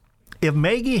 However, if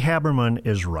Maggie Haberman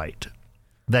is right,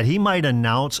 that he might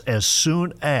announce as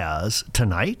soon as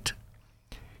tonight,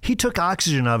 he took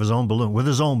oxygen out of his own balloon with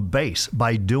his own base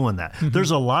by doing that.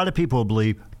 There's a lot of people who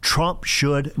believe Trump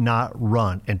should not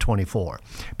run in 24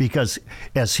 because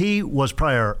as he was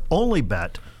probably our only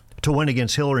bet to win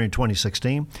against Hillary in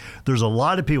 2016, there's a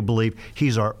lot of people who believe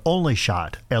he's our only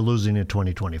shot at losing in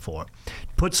 2024.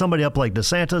 Put somebody up like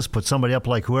DeSantis, put somebody up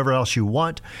like whoever else you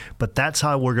want, but that's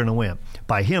how we're going to win.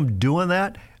 By him doing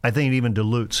that, I think it even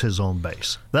dilutes his own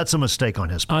base. That's a mistake on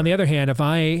his part. On the other hand, if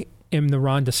I am the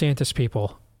Ron DeSantis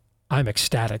people, I'm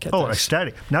ecstatic at this.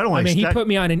 Ecstatic. Not only he put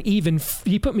me on and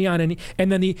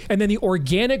then the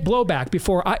organic blowback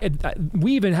before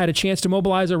we even had a chance to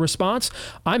mobilize a response.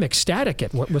 I'm ecstatic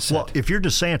at what was said. Well, if you're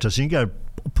DeSantis, you got to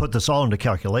put this all into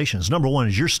calculations. Number one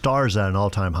is your star is at an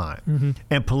all-time high.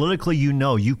 And politically,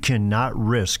 you cannot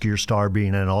risk your star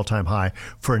being at an all-time high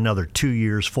for another 2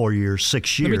 years, 4 years,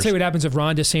 6 years. Let me tell you what happens if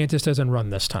Ron DeSantis doesn't run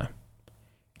this time.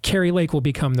 Carrie Lake will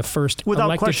become the first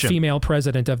elected female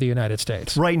president of the United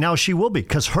States. Right now she will be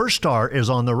because her star is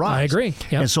on the rise. I agree.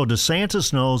 Yep. And so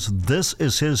DeSantis knows this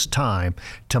is his time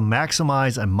to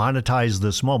maximize and monetize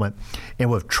this moment.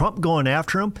 And with Trump going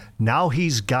after him, now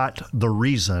he's got the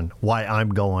reason why I'm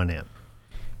going in.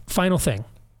 Final thing.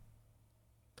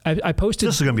 I posted.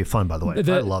 This is going to be fun, by the way.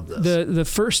 I love this. The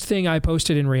first thing I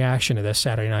posted in reaction to this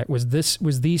Saturday night was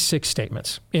these 6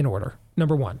 statements in order.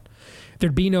 Number 1.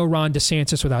 There'd be no Ron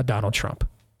DeSantis without Donald Trump.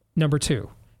 Number 2,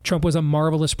 Trump was a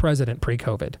marvelous president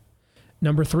pre-COVID.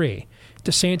 Number 3,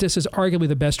 DeSantis is arguably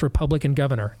the best Republican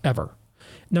governor ever.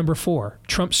 Number 4,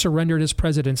 Trump surrendered his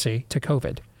presidency to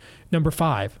COVID. Number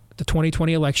 5, the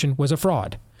 2020 election was a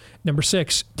fraud. Number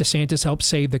 6, DeSantis helped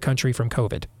save the country from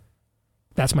COVID.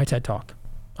 That's my TED Talk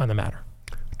on the matter.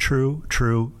 True.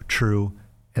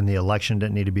 And the election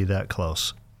didn't need to be that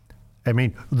close. I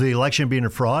mean, the election being a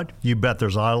fraud, you bet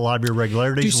there's a lot of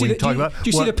irregularities. Do you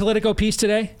see the Politico piece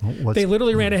today? They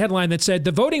literally ran a headline that said,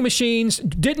 the voting machines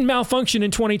didn't malfunction in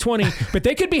 2020, but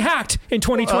they could be hacked in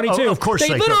 2022. Of course they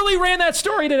literally ran that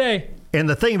story today. And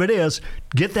the thing of it is,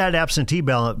 get that absentee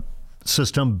ballot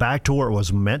system back to where it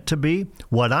was meant to be.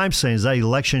 What I'm saying is that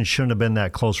election shouldn't have been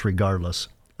that close regardless.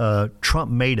 Trump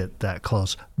made it that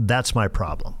close. That's my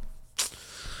problem.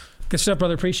 Good stuff,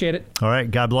 brother. Appreciate it. All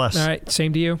right. God bless. All right.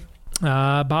 Same to you.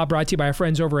 Bob, brought to you by our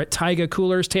friends over at Taiga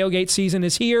Coolers. Tailgate season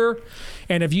is here.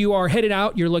 And if you are headed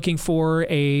out, you're looking for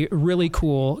a really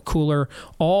cool cooler,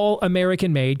 all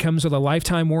American made, comes with a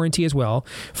lifetime warranty as well,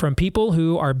 from people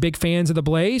who are big fans of the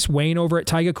Blaze. Wayne over at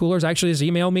Taiga Coolers actually just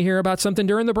emailed me here about something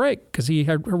during the break because he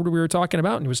had heard what we were talking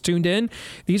about and was tuned in.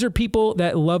 These are people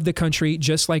that love the country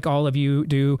just like all of you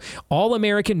do. All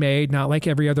American made, not like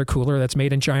every other cooler that's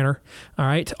made in China. All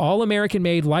right. All American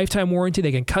made, lifetime warranty.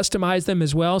 They can customize them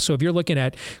as well. So if you're looking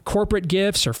at corporate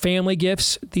gifts or family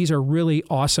gifts, these are really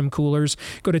awesome coolers.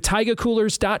 Go to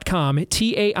taigacoolers.com,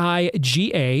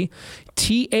 TAIGA,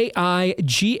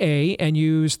 and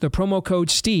use the promo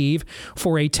code Steve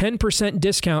for a 10%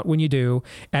 discount when you do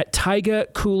at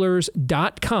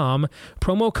taigacoolers.com,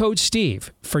 promo code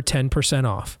Steve for 10%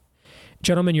 off.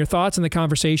 Gentlemen, your thoughts on the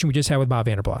conversation we just had with Bob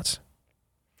Vander Plaats?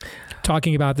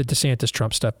 talking about the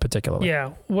DeSantis-Trump stuff particularly.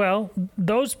 Yeah, well,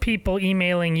 those people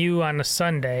emailing you on a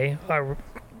Sunday are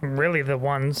really the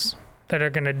ones that are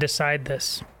going to decide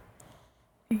this.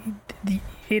 And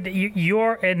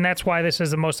that's why this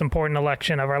is the most important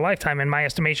election of our lifetime, in my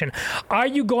estimation. Are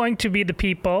you going to be the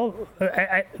people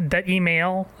that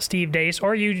email Steve Deace,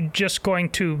 or are you just going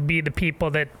to be the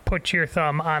people that put your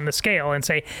thumb on the scale and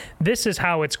say, this is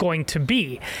how it's going to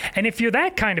be? And if you're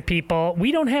that kind of people,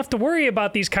 we don't have to worry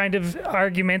about these kind of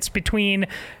arguments between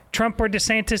Trump or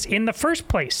DeSantis in the first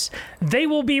place. They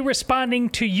will be responding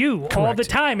to you all the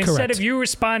time instead of you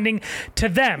responding to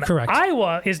them. Correct.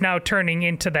 Iowa is now turning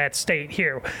into that state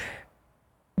here.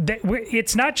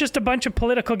 It's not just a bunch of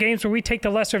political games where we take the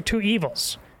lesser of two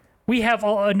evils. We have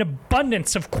an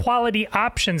abundance of quality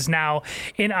options now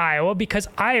in Iowa because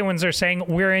Iowans are saying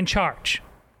we're in charge.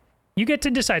 You get to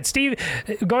decide. Steve,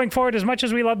 going forward, as much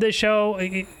as we love this show,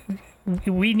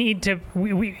 we need to,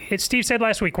 as Steve said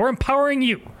last week, we're empowering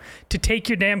you to take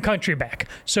your damn country back.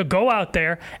 So go out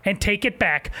there and take it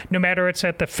back, no matter it's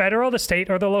at the federal, the state,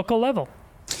 or the local level.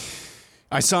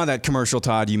 I saw that commercial,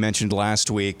 Todd, you mentioned last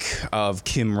week of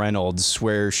Kim Reynolds,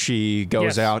 where she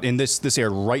goes out, and this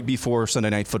aired right before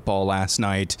Sunday Night Football last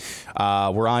night,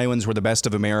 where Iowans were the best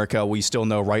of America. We still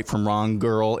know right from wrong,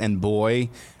 girl and boy.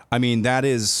 I mean, that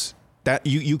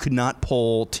you could not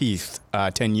pull teeth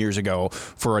 10 years ago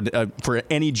for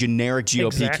any generic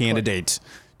GOP candidate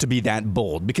to be that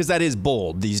bold, because that is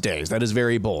bold these days. That is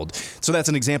very bold. So that's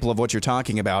an example of what you're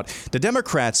talking about. The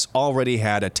Democrats already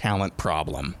had a talent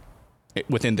problem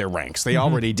within their ranks. They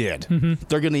already did.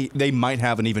 They might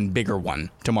have an even bigger one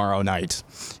tomorrow night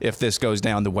if this goes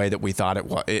down the way that we thought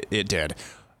it did.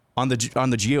 On the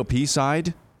GOP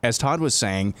side, as Todd was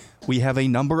saying, we have a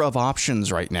number of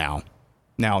options right now.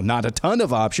 Now, not a ton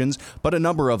of options, but a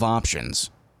number of options.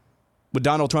 With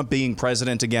Donald Trump being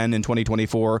president again in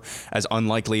 2024, as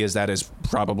unlikely as that is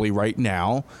probably right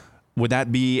now, would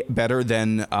that be better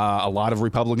than a lot of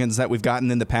Republicans that we've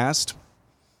gotten in the past?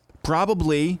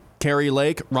 Probably. Kari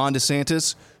Lake, Ron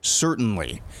DeSantis,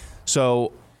 certainly.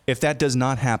 So if that does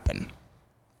not happen,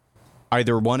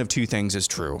 either one of two things is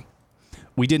true.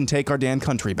 We didn't take our damn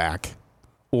country back,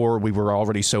 or we were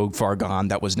already so far gone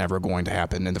that was never going to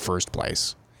happen in the first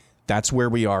place. That's where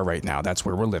we are right now. That's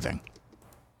where we're living.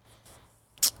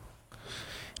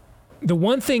 The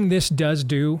one thing this does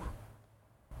do,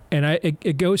 and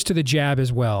it goes to the jab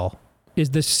as well,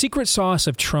 is the secret sauce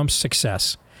of Trump's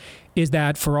success is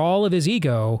that for all of his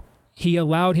ego, he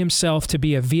allowed himself to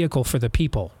be a vehicle for the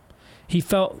people. It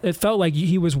felt like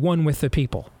he was one with the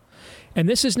people. And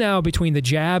this is now between the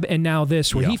jab and now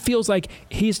this, where he feels like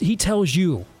he tells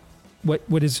you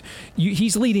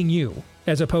he's leading you,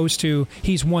 as opposed to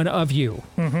he's one of you.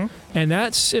 And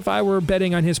that's, if I were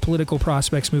betting on his political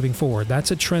prospects moving forward, that's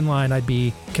a trend line I'd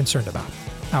be concerned about.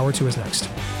 Hour 2 is next.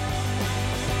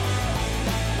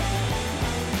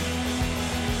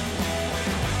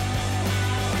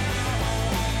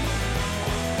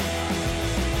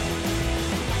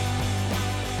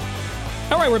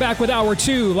 All right, we're back with Hour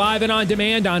 2, live and on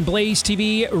demand on Blaze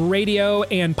TV, radio,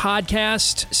 and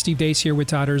podcast. Steve Deace here with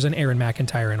Todders and Aaron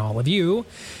McIntyre and all of you.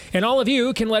 And all of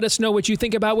you can let us know what you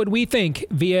think about what we think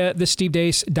via the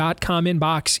stevedeace.com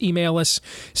inbox. Email us,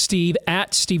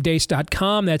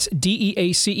 steve@stevedeace.com. That's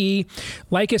DEACE.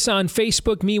 Like us on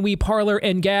Facebook, MeWe, Parler,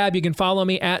 and Gab. You can follow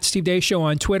me at Steve Deace Show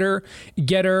on Twitter,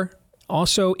 Getter,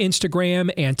 also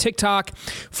Instagram and TikTok.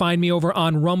 Find me over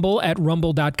on Rumble at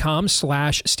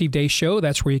rumble.com/Steve Deace Show.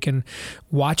 That's where you can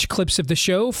watch clips of the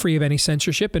show free of any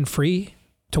censorship and free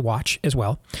to watch as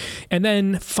well. And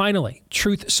then finally,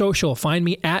 Truth Social. Find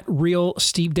me at Real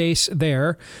Steve Deace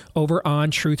there over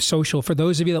on Truth Social. For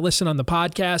those of you that listen on the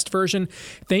podcast version,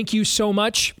 thank you so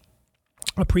much.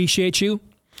 Appreciate you.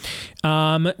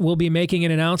 We'll be making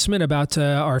an announcement about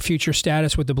our future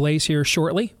status with the Blaze here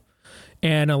shortly.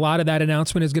 And a lot of that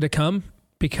announcement is going to come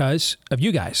because of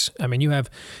you guys. I mean, you have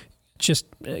just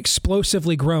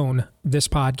explosively grown this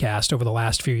podcast over the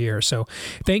last few years. So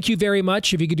thank you very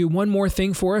much. If you could do one more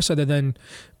thing for us other than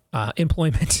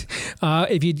employment,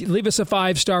 if you leave us a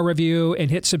 5-star review and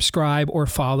hit subscribe or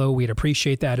follow, we'd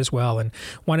appreciate that as well. And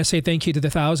want to say thank you to the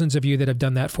thousands of you that have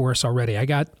done that for us already. I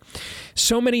got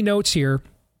so many notes here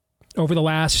over the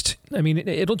last,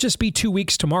 it'll just be 2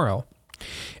 weeks tomorrow,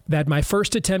 that my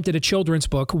first attempt at a children's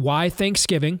book, Why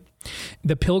Thanksgiving?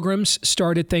 The Pilgrims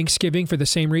started Thanksgiving for the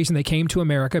same reason they came to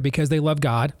America, because they love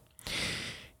God.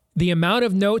 The amount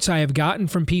of notes I have gotten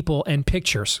from people and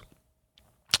pictures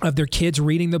of their kids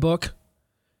reading the book,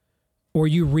 or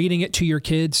you reading it to your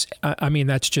kids,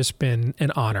 that's just been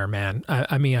an honor, man.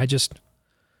 I just,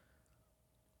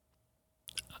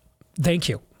 thank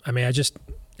you.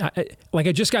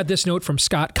 I just got this note from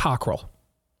Scott Cockrell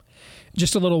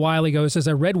just a little while ago. It says,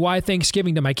 I read Why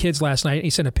Thanksgiving to my kids last night. And he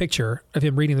sent a picture of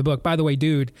him reading the book. By the way,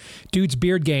 dude's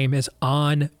beard game is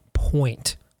on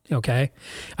point. Okay.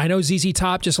 I know ZZ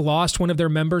Top just lost one of their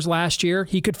members last year.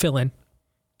 He could fill in.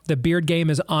 The beard game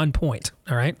is on point.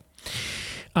 All right.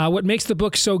 What makes the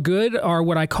book so good are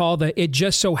what I call the it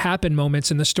just so happened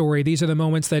moments in the story. These are the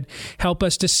moments that help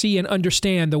us to see and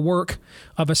understand the work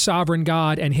of a sovereign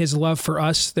God and his love for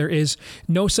us. There is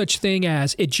no such thing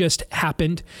as it just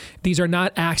happened. These are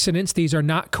not accidents. These are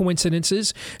not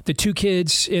coincidences. The two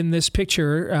kids in this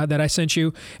picture that I sent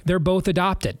you, they're both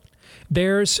adopted.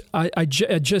 There's a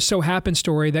just so happen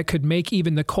story that could make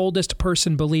even the coldest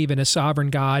person believe in a sovereign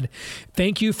God.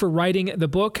 Thank you for writing the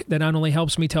book that not only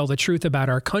helps me tell the truth about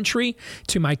our country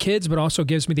to my kids, but also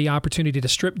gives me the opportunity to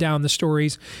strip down the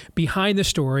stories behind the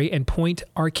story and point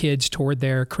our kids toward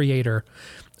their creator.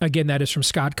 Again, that is from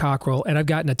Scott Cockrell. And I've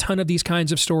gotten a ton of these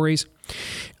kinds of stories.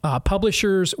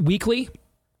 Publishers Weekly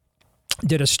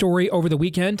did a story over the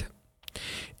weekend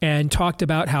and talked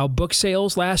about how book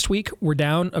sales last week were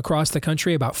down across the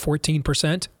country about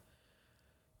 14%.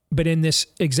 But in this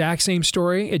exact same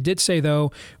story, it did say,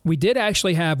 though, we did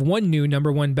actually have one new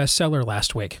number one bestseller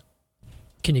last week.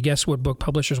 Can you guess what Book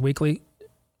Publishers Weekly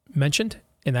mentioned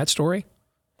in that story?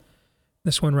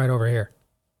 This one right over here.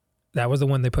 That was the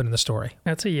one they put in the story.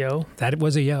 That's a yo. That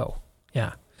was a yo.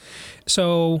 Yeah.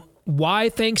 So why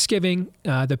Thanksgiving?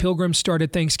 The Pilgrims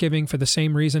started Thanksgiving for the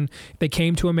same reason they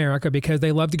came to America, because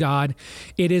they loved God.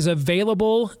 It is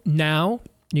available now.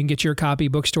 You can get your copy,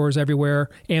 bookstores everywhere,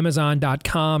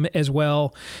 Amazon.com as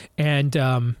well. And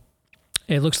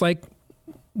it looks like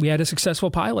we had a successful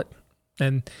pilot.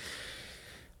 And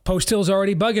Post Hill's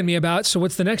already bugging me about, so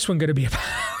what's the next one going to be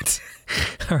about?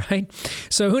 All right.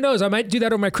 So who knows? I might do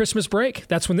that on my Christmas break.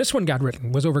 That's when this one got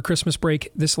written, was over Christmas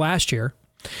break this last year.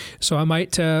 So I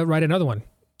might write another one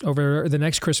over the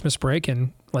next Christmas break,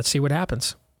 and let's see what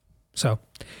happens. So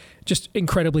just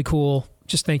incredibly cool.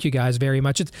 Just thank you guys very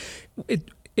much.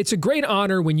 It's a great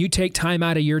honor when you take time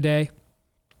out of your day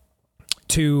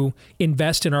to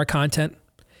invest in our content.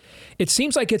 It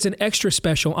seems like it's an extra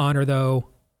special honor, though,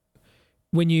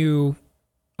 when you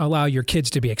allow your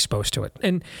kids to be exposed to it.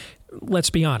 And let's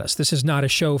be honest, this is not a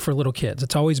show for little kids.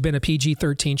 It's always been a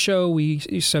PG-13 show. We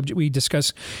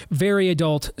discuss very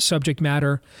adult subject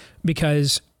matter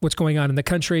because what's going on in the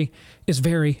country is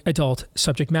very adult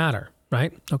subject matter,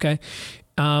 right? Okay.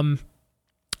 So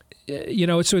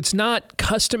it's not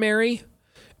customary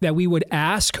that we would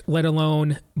ask, let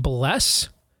alone bless,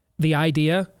 the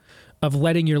idea of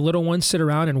letting your little ones sit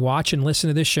around and watch and listen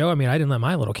to this show. I mean, I didn't let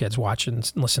my little kids watch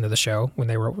and listen to the show when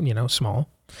they were, small.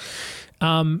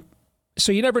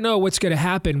 So you never know what's going to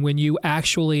happen when you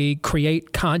actually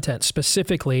create content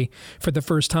specifically for the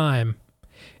first time.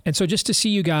 And so just to see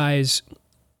you guys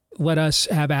let us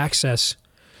have access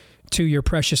to your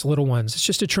precious little ones, it's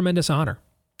just a tremendous honor.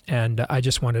 And I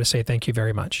just wanted to say thank you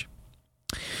very much.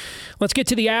 Let's get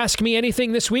to the Ask Me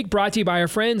Anything this week, brought to you by our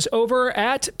friends over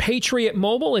at Patriot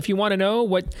Mobile. If you want to know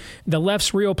what the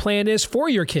left's real plan is for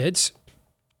your kids,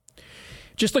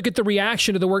 just look at the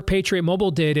reaction to the work Patriot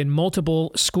Mobile did in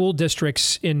multiple school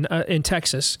districts in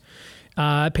Texas.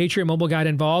 Patriot Mobile got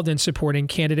involved in supporting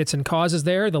candidates and causes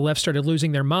there. The left started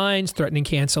losing their minds, threatening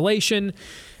cancellation.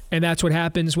 And that's what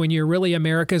happens when you're really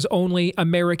America's only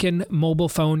American mobile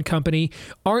phone company.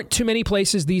 Aren't too many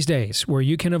places these days where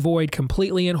you can avoid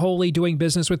completely and wholly doing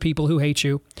business with people who hate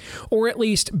you, or at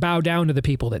least bow down to the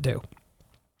people that do.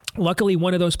 Luckily,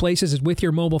 one of those places is with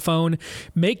your mobile phone.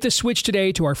 Make the switch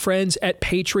today to our friends at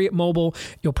Patriot Mobile.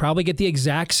 You'll probably get the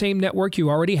exact same network you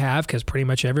already have, because pretty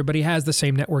much everybody has the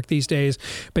same network these days.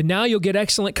 But now you'll get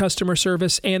excellent customer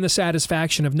service and the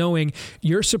satisfaction of knowing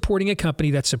you're supporting a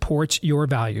company that supports your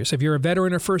values. If you're a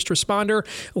veteran or first responder,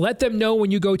 let them know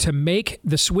when you go to make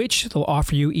the switch. They'll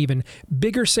offer you even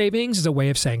bigger savings as a way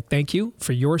of saying thank you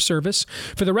for your service.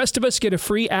 For the rest of us, get a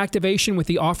free activation with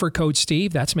the offer code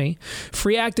Steve. That's me.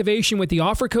 Free activation with the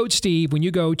offer code Steve when you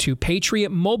go to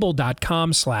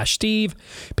patriotmobile.com/Steve,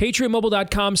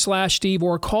 patriotmobile.com/Steve,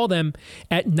 or call them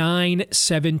at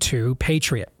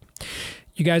 972-PATRIOT.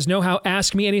 You guys know how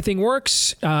Ask Me Anything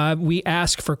works. We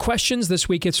ask for questions. This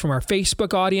week it's from our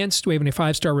Facebook audience. Do we have any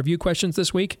 5-star review questions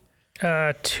this week? 2,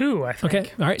 I think. Okay.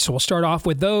 All right. So we'll start off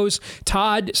with those.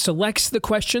 Todd selects the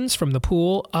questions from the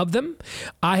pool of them.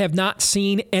 I have not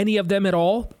seen any of them at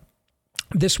all.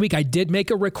 This week, I did make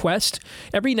a request.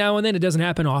 Every now and then, it doesn't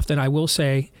happen often, I will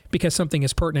say, because something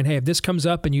is pertinent. Hey, if this comes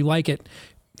up and you like it,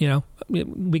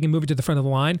 we can move it to the front of the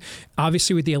line.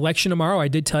 Obviously, with the election tomorrow, I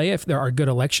did tell you if there are good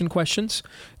election questions,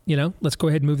 let's go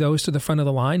ahead and move those to the front of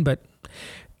the line. But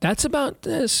That's about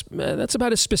as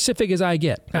specific as I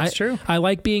get. That's true. I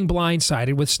like being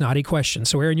blindsided with snotty questions.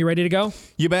 So, Aaron, you ready to go?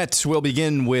 You bet. We'll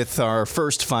begin with our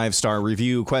first 5-star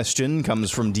review question.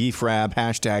 Comes from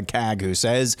DFRAB #CAG, who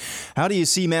says, how do you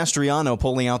see Mastriano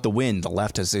pulling out the win? The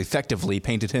left has effectively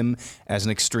painted him as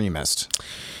an extremist.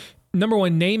 Number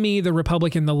one, name me the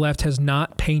Republican the left has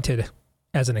not painted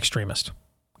as an extremist.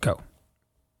 Go.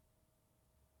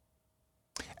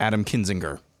 Adam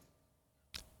Kinzinger.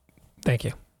 Thank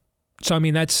you. So I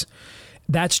mean that's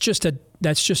just a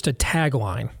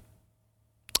tagline.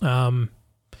 I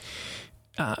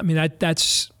mean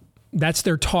that's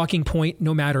their talking point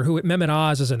no matter who. Mehmet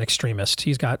Oz is an extremist.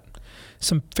 He's got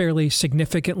some fairly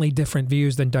significantly different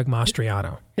views than Doug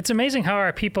Mastriano. It's amazing how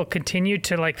our people continue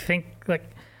to think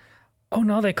oh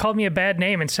no, they called me a bad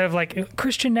name instead of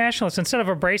Christian nationalist, instead of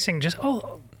embracing just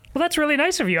well, that's really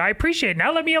nice of you. I appreciate it.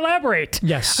 Now let me elaborate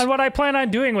yes. on what I plan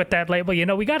on doing with that label.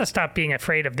 We got to stop being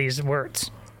afraid of these words.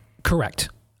 Correct.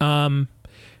 If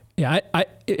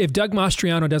Doug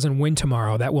Mastriano doesn't win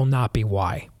tomorrow, that will not be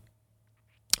why.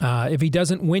 If he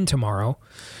doesn't win tomorrow,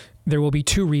 there will be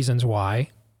 2 reasons why.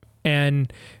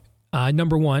 And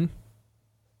number one,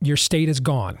 your state is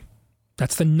gone.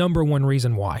 That's the number one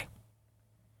reason why.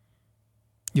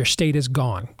 Your state is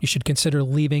gone. You should consider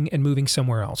leaving and moving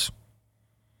somewhere else.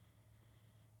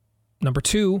 Number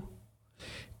 2,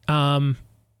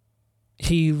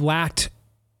 he lacked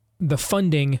the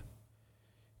funding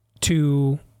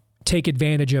to take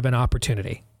advantage of an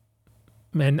opportunity.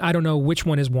 And I don't know which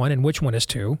one is 1 and which one is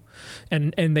 2.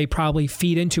 And they probably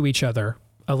feed into each other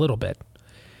a little bit.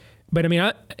 But I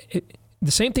mean,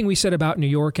 the same thing we said about New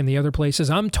York and the other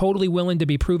places, I'm totally willing to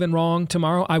be proven wrong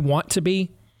tomorrow. I want to be.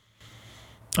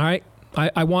 All right?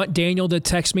 I want Daniel to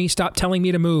text me, stop telling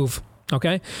me to move.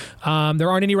 Okay,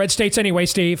 there aren't any red states anyway,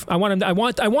 Steve. I want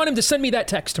him to send me that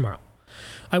text tomorrow.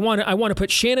 I want to put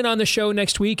Shannon on the show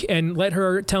next week and let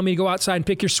her tell me to go outside and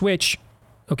pick your switch.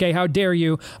 Okay, how dare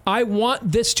you? I want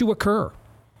this to occur,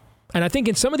 and I think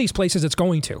in some of these places it's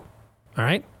going to. All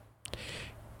right,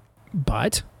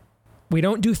 but we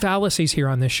don't do fallacies here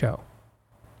on this show.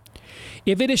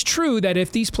 If it is true that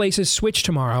if these places switch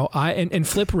tomorrow, and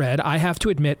flip red, I have to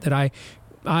admit that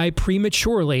I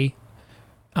prematurely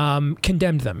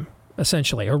condemned them,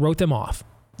 essentially, or wrote them off.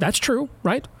 That's true,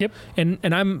 right? Yep. And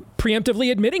I'm preemptively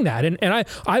admitting that. And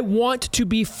I want to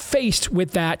be faced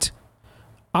with that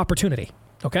opportunity,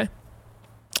 okay?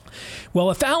 Well,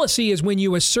 a fallacy is when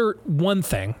you assert one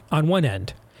thing on one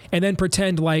end and then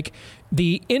pretend like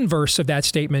the inverse of that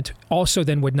statement also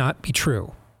then would not be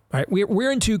true, right?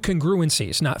 We're into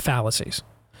congruencies, not fallacies.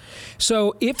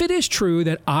 So if it is true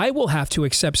that I will have to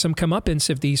accept some comeuppance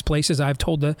if these places I've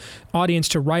told the audience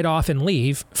to write off and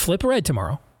leave flip red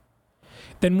tomorrow,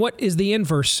 then what is the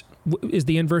inverse? Is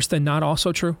the inverse then not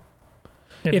also true?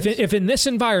 If in this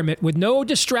environment with no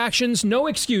distractions, no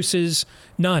excuses,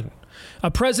 none,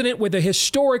 a president with a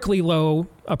historically low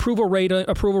approval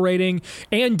rating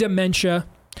and dementia,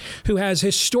 who has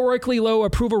historically low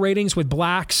approval ratings with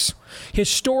blacks,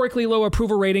 historically low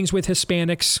approval ratings with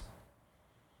Hispanics,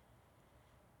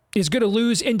 is going to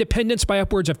lose independence by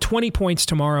upwards of 20 points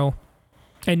tomorrow.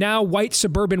 And now white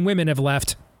suburban women have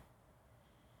left.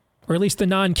 Or at least the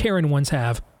non-Karen ones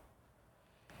have.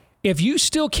 If you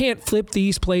still can't flip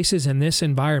these places in this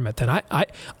environment, then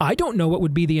I don't know what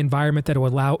would be the environment that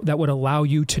would allow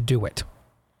you to do it.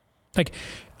 Like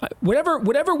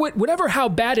whatever how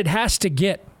bad it has to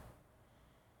get.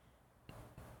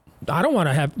 I don't want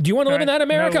to have. Do you want to live in that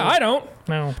America? No. I don't.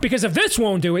 No. Because if this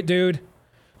won't do it, dude,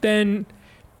 then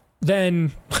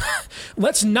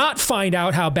let's not find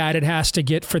out how bad it has to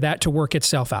get for that to work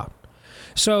itself out.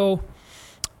 So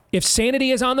if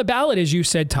sanity is on the ballot, as you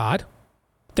said, Todd,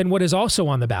 then what is also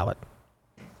on the ballot?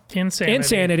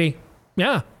 Insanity.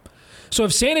 Yeah. So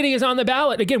if sanity is on the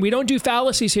ballot, again, we don't do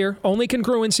fallacies here, only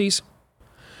congruencies.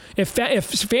 If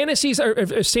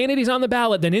sanity is on the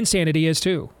ballot, then insanity is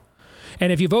too.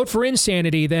 And if you vote for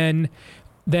insanity, then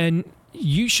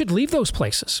you should leave those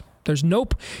places. There's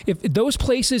if those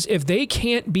places, if they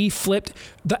can't be flipped,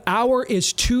 the hour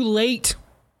is too late.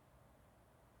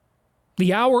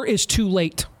 The hour is too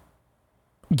late.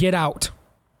 Get out.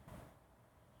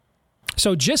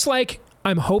 So just like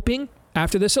I'm hoping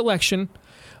after this election,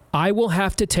 I will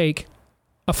have to take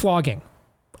a flogging,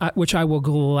 which I will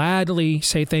gladly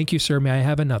say, thank you, sir. May I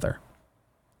have another?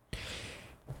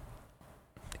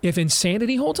 If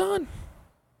insanity holds on,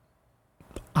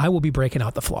 I will be breaking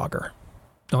out the flogger.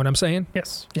 Know what I'm saying?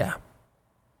 Yes. Yeah.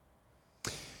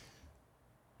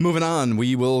 Moving on,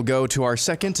 we will go to our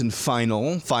second and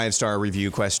final 5-star review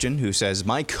question, who says,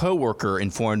 my coworker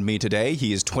informed me today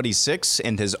he is 26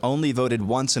 and has only voted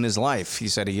once in his life. He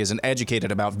said he isn't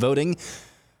educated about voting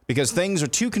because things are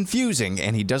too confusing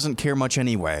and he doesn't care much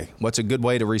anyway. What's a good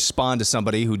way to respond to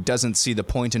somebody who doesn't see the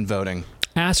point in voting?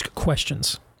 Ask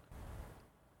questions.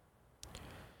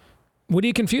 What are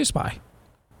you confused by?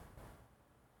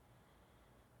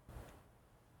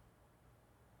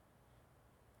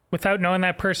 Without knowing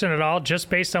that person at all, just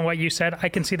based on what you said, I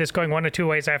can see this going one of two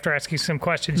ways after asking some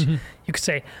questions. Mm-hmm. You could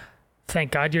say,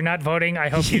 thank God you're not voting. I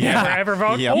hope you never, ever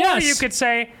vote. Yep. Or Yes. you could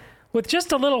say, with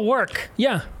just a little work,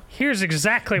 Yeah. here's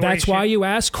exactly what That's why you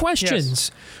ask questions,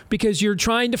 Yes. because you're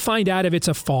trying to find out if it's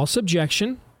a false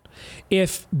objection,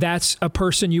 if that's a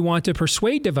person you want to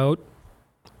persuade to vote,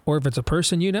 or if it's a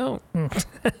person you don't.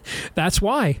 That's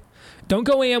why. Don't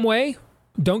go Amway.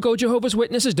 Don't go Jehovah's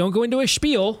Witnesses. Don't go into a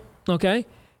spiel, okay?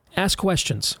 Ask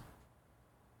questions.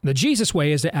 The Jesus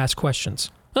way is to ask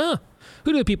questions. Who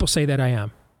do the people say that I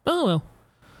am? Oh, well,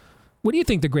 what do you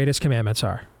think the greatest commandments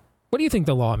are? What do you think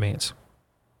the law means?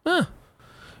 Where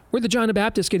did John the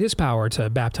Baptist get his power to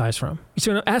baptize from? You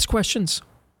see, ask questions.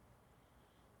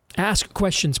 Ask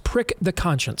questions. Prick the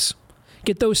conscience.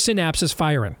 Get those synapses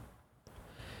firing.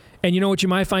 And you know what you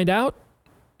might find out?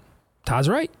 Todd's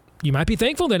right. You might be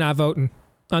thankful they're not voting.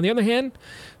 On the other hand,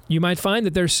 you might find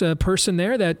that there's a person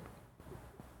there that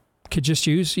could just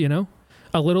use, a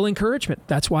little encouragement.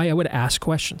 That's why I would ask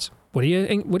questions. What are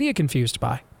you confused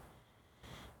by?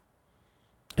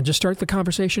 And just start the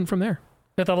conversation from there.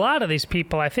 With a lot of these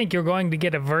people, I think you're going to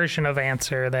get a version of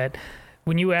answer that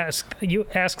when you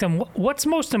ask them, what's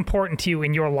most important to you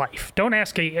in your life? Don't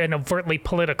ask an overtly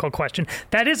political question.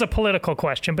 That is a political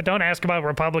question, but don't ask about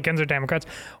Republicans or Democrats.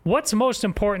 What's most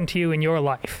important to you in your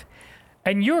life?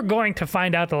 And you're going to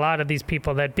find out a lot of these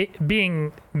people that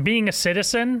being a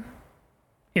citizen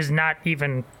is not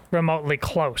even remotely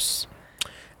close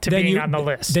to being on the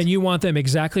list. Then you want them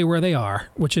exactly where they are,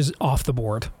 which is off the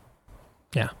board.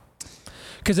 Yeah.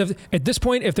 Because at this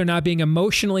point, if they're not being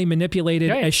emotionally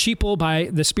manipulated as sheeple by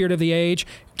the spirit of the age,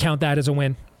 count that as a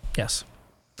win. Yes.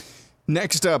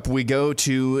 Next up, we go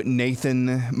to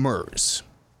Nathan Mers,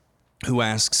 who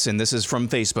asks, and this is from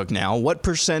Facebook now, what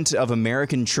 % of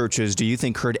American churches do you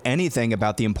think heard anything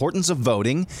about the importance of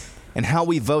voting and how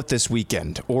we vote this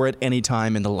weekend or at any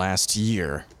time in the last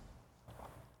year?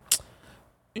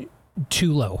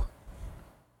 Too low.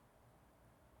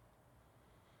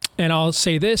 And I'll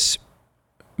say this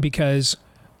because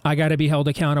I got to be held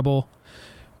accountable.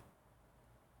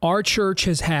 Our church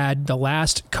has had the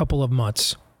last couple of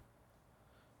months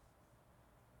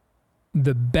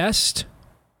the best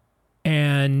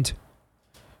and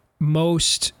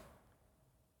most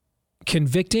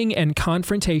convicting and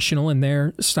confrontational in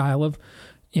their style of,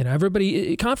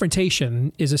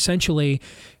 confrontation is essentially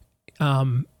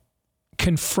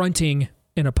confronting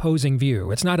an opposing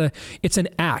view. It's an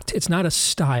act. It's not a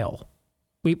style.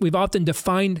 We've often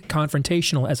defined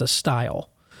confrontational as a style,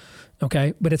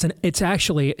 okay? But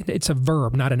it's a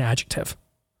verb, not an adjective.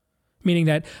 Meaning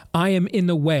that I am in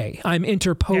the way. I'm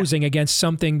interposing against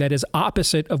something that is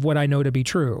opposite of what I know to be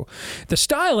true. The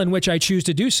style in which I choose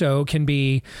to do so can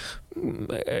be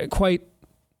quite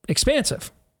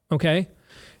expansive, okay?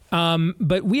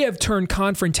 But we have turned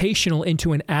confrontational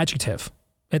into an adjective.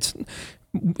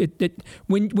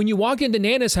 When you walk into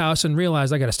Nana's house and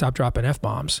realize I got to stop dropping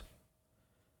F-bombs.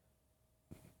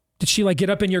 Did she get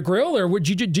up in your grill, or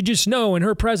did you just know in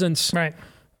her presence? Right.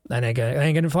 That ain't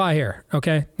gonna fly here,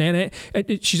 okay? Nana,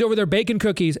 she's over there baking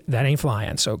cookies. That ain't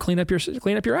flying. So clean up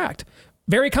your act.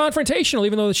 Very confrontational,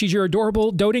 even though she's your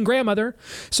adorable, doting grandmother.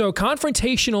 So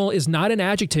confrontational is not an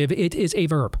adjective; it is a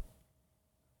verb.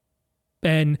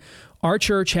 And our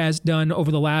church has done over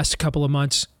the last couple of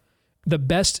months the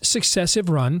best successive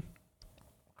run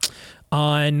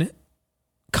on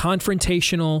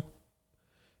confrontational,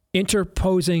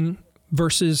 interposing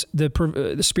versus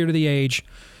the spirit of the age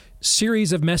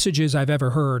series of messages I've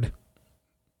ever heard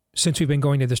since we've been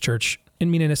going to this church.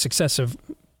 In a successive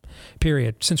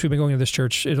period since we've been going to this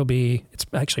church. It's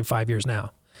actually 5 years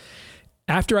now.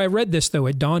 After I read this, though,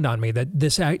 it dawned on me that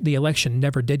the election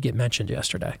never did get mentioned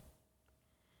yesterday.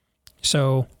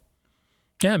 So,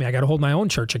 yeah, I got to hold my own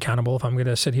church accountable if I'm going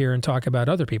to sit here and talk about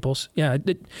other people's. Yeah,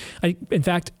 in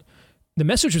fact, the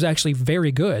message was actually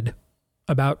very good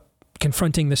about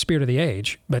confronting the spirit of the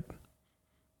age. But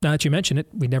now that you mention it,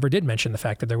 we never did mention the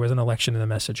fact that there was an election in the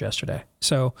message yesterday.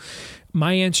 So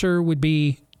my answer would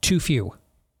be too few.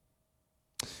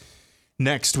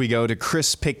 Next, we go to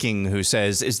Chris Picking, who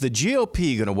says, is the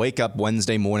GOP going to wake up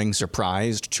Wednesday morning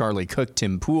surprised? Charlie Cook,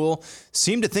 Tim Pool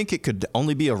seemed to think it could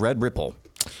only be a red ripple.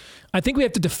 I think we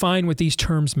have to define what these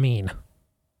terms mean.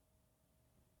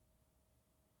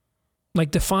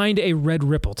 Like, define a red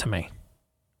ripple to me.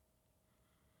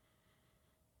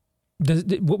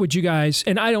 What would you guys,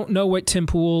 and I don't know what Tim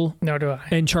Pool Nor do I.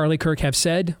 and Charlie Kirk have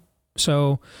said,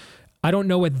 so I don't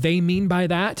know what they mean by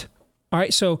that. All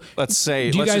right, so let's say,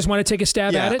 do you guys want to take a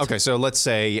stab at it? Okay, so let's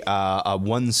say a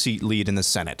 1-seat lead in the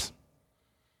Senate.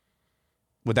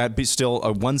 Would that be still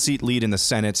a 1-seat lead in the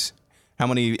Senate? How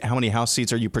many House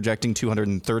seats are you projecting?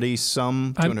 230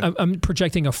 some? I'm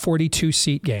projecting a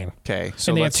 42-seat gain. Okay, so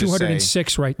and they have let's just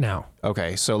 206 right now.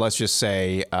 Okay, so let's just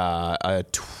say a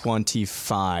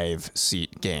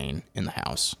 25-seat gain in the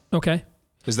House. Okay.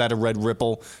 Is that a red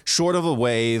ripple? Short of a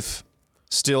wave,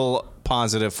 still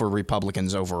positive for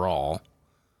Republicans overall.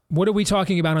 What are we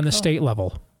talking about on the state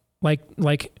level? Like,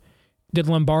 did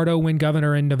Lombardo win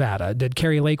governor in Nevada? Did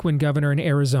Kari Lake win governor in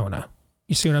Arizona?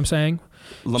 You see what I'm saying?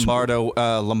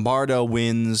 Lombardo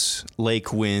wins,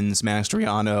 Lake wins,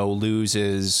 Mastriano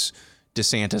loses,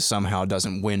 DeSantis somehow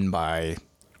doesn't win by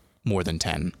more than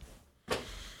 10.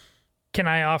 Can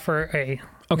I offer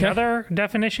another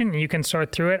definition? You can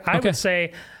sort through it. I would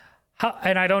say,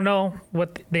 and I don't know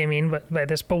what they mean by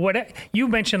this, but what you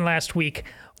mentioned last week,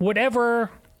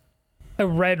 whatever a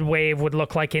red wave would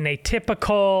look like in a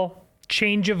typical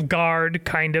change of guard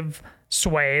kind of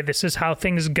sway, this is how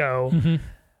things go. Mm-hmm.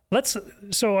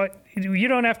 You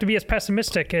don't have to be as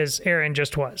pessimistic as Aaron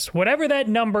just was. Whatever that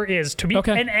number is, to be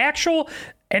an actual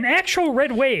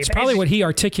red wave. It's probably what he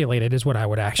articulated is what I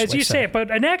would actually say. As you say it, but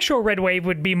an actual red wave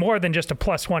would be more than just a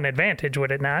 +1 advantage,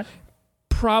 would it not?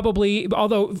 Probably,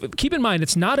 although keep in mind,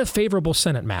 it's not a favorable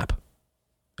Senate map.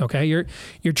 Okay,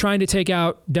 you're trying to take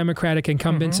out Democratic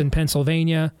incumbents in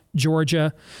Pennsylvania,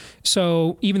 Georgia.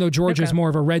 So even though Georgia is more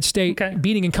of a red state,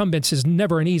 beating incumbents is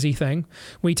never an easy thing.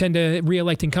 We tend to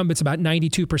reelect incumbents about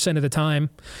 92% of the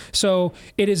time. So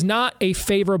it is not a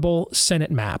favorable Senate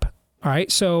map. All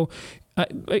right, so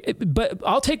but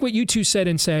I'll take what you two said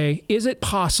and say, is it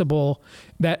possible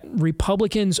that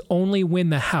Republicans only win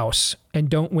the House and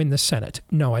don't win the Senate?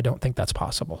 No, I don't think that's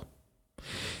possible.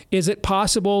 Is it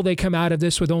possible they come out of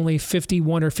this with only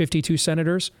 51 or 52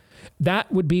 senators? That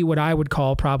would be what I would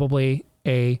call probably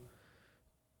based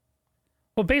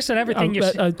on everything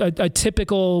a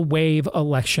typical wave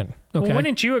election. Okay. Well,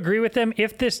 wouldn't you agree with them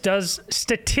if this does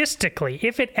statistically,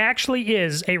 if it actually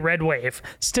is a red wave,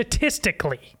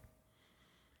 statistically,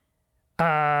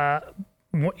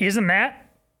 isn't that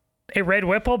a red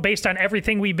ripple based on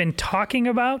everything we've been talking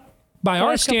about? By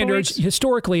our standards,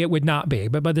 historically, it would not be.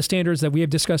 But by the standards that we have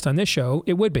discussed on this show,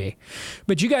 it would be.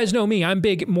 But you guys know me. I'm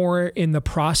big more in the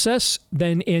process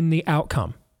than in the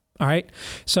outcome. All right?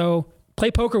 So play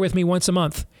poker with me once a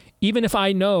month. Even if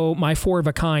I know my 4 of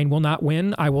a kind will not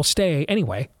win, I will stay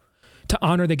anyway to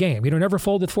honor the game. You don't ever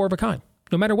fold with 4 of a kind,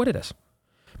 no matter what it is.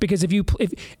 Because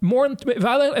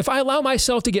if I allow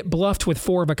myself to get bluffed with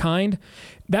 4 of a kind,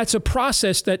 that's a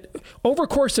process that over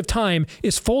course of time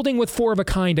is folding with 4 of a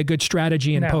kind a good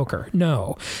strategy in poker.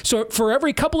 No. So for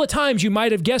every couple of times you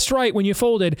might have guessed right when you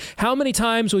folded, how many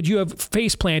times would you have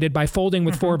face planted by folding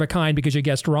with 4 of a kind because you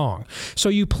guessed wrong? So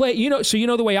you play, so you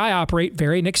know the way I operate,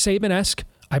 very Nick Saban-esque.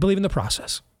 I believe in the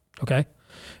process. Okay.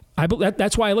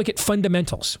 That's why I look at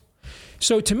fundamentals.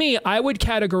 So to me, I would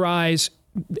categorize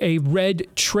a red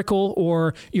trickle,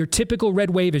 or your typical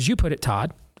red wave, as you put it,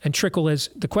 Todd, and trickle as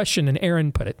the question and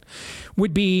Aaron put it,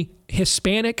 would be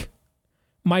Hispanic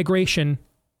migration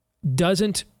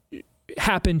doesn't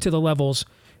happen to the levels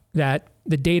that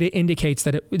the data indicates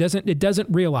that it doesn't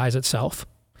realize itself.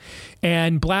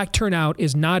 And black turnout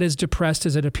is not as depressed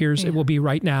as it appears it will be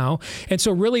right now. And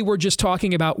so really we're just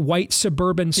talking about white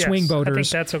suburban swing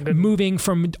voters moving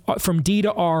from D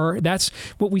to R. That's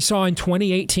what we saw in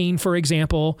 2018, for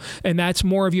example. And that's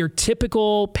more of your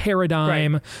typical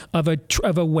paradigm of a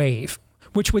wave,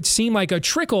 which would seem like a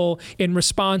trickle in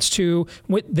response to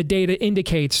what the data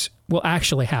indicates will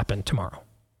actually happen tomorrow.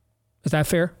 Is that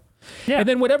fair? Yeah. And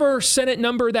then whatever Senate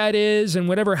number that is and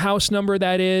whatever House number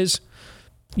that is,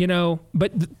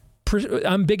 but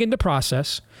I'm big into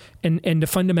process and the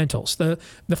fundamentals. The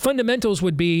fundamentals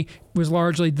was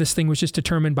largely this thing was just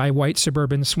determined by white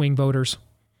suburban swing voters.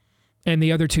 And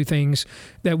the other two things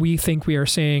that we think we are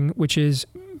seeing, which is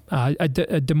a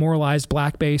demoralized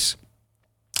black base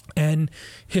and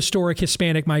historic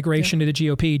Hispanic migration to the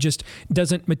GOP, just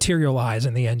doesn't materialize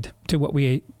in the end to what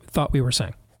we thought we were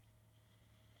saying.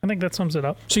 I think that sums it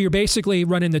up. So you're basically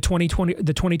running the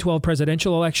 2012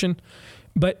 presidential election,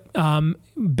 but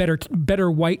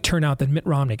better white turnout than Mitt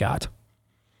Romney got.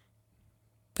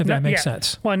 if that makes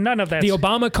sense. Well, none of that. The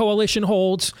Obama coalition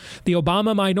holds, the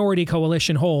Obama minority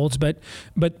coalition holds, but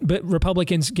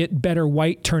Republicans get better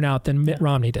white turnout than Mitt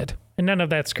Romney did. And none of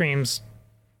that screams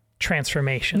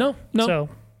transformation. No.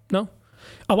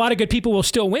 A lot of good people will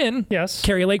still win. Yes.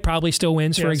 Carrie Lake probably still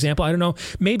wins, for example. I don't know.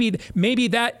 Maybe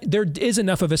that there is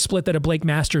enough of a split that a Blake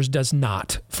Masters does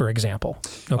not, for example.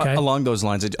 Okay. Along those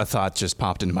lines, a thought just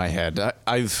popped into my head.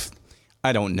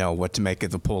 I don't know what to make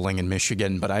of the polling in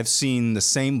Michigan, but I've seen the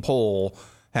same poll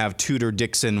have Tudor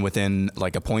Dixon within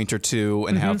like a point or two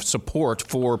and have support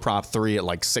for Prop 3 at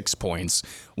like 6 points.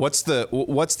 What's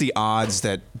the odds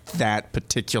that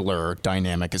particular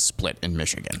dynamic is split in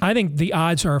Michigan? I think the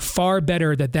odds are far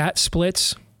better that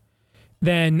splits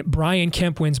than Brian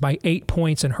Kemp wins by 8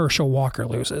 points and Herschel Walker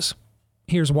loses.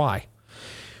 Here's why.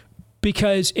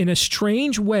 Because in a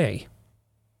strange way,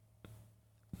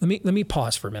 let me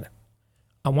pause for a minute.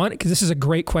 Because this is a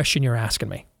great question you're asking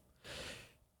me.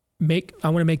 I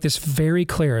want to make this very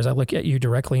clear as I look at you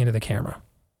directly into the camera.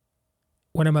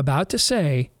 What I'm about to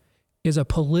say is a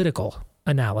political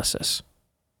analysis,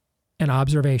 an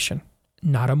observation,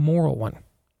 not a moral one.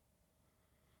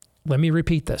 Let me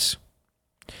repeat this.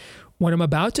 What I'm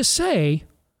about to say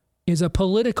is a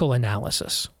political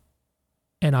analysis,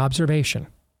 an observation,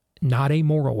 not a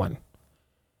moral one.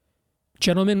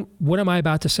 Gentlemen, what am I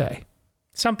about to say?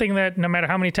 Something that no matter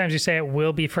how many times you say it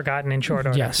will be forgotten in short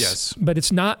order. Yes. But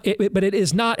it's not. But it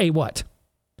is not a what?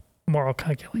 Moral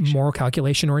calculation. Moral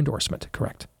calculation or endorsement.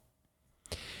 Correct.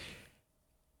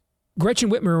 Gretchen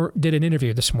Whitmer did an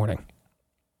interview this morning,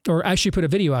 or actually put a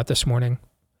video out this morning,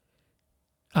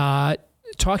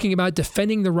 talking about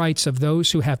defending the rights of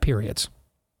those who have periods.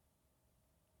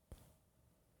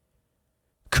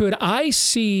 Could I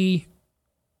see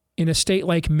in a state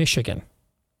like Michigan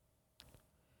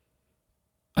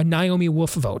a Naomi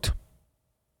Wolf vote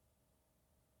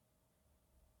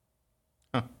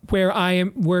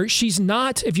where she's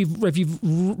not, if you've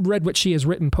read what she has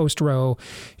written post Roe,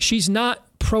 she's not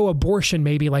pro-abortion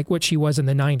maybe like what she was in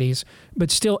the 90s, but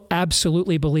still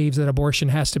absolutely believes that abortion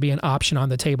has to be an option on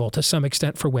the table to some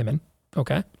extent for women.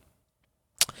 Okay.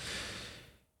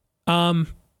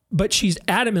 But she's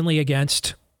adamantly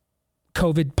against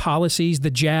COVID policies,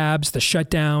 the jabs, the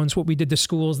shutdowns, what we did to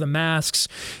schools, the masks,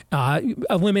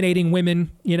 eliminating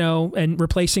women, and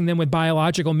replacing them with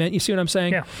biological men. You see what I'm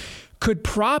saying? Yeah. Could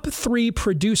Prop 3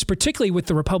 produce, particularly with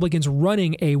the Republicans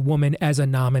running a woman as a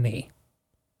nominee,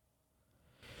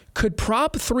 could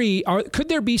Prop 3, could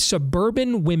there be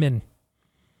suburban women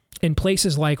in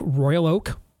places like Royal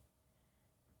Oak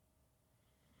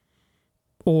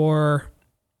or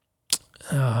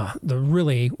the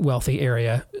really wealthy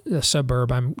area, the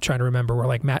suburb, I'm trying to remember, where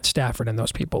like Matt Stafford and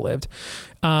those people lived.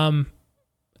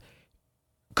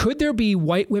 Could there be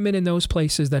white women in those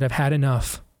places that have had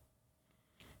enough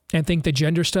and think the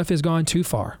gender stuff has gone too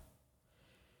far?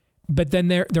 But then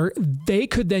they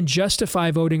could then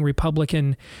justify voting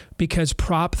Republican because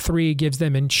Prop 3 gives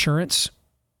them insurance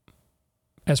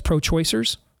as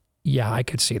pro-choicers? Yeah, I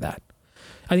could see that.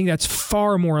 I think that's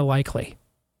far more likely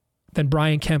than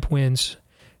Brian Kemp wins.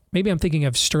 Maybe I'm thinking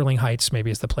of Sterling Heights,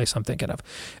 maybe is the place I'm thinking of.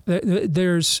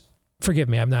 Forgive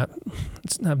me, I've not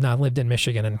lived in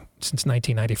Michigan since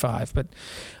 1995, but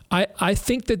I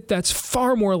think that's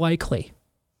far more likely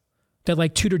that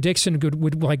like Tudor Dixon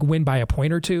would like win by a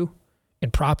point or two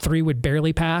and Prop 3 would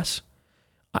barely pass.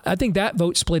 I think that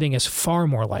vote splitting is far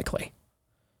more likely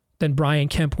than Brian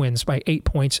Kemp wins by 8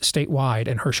 points statewide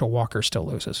and Herschel Walker still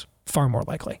loses. Far more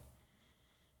likely.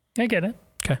 I get it.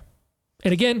 Okay.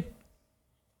 And again,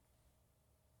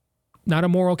 not a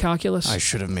moral calculus. I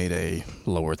should have made a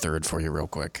lower third for you real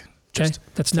quick. Just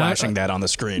that's flashing that on the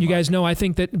screen. You guys know, I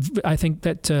think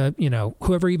that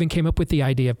whoever even came up with the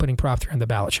idea of putting Prop 3 on the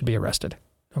ballot should be arrested.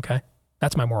 Okay?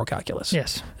 That's my moral calculus.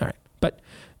 Yes. All right. But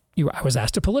I was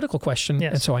asked a political question,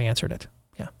 and so I answered it.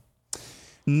 Yeah.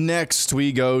 Next,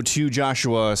 we go to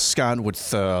Joshua Scott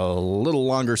with a little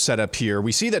longer setup here.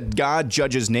 We see that God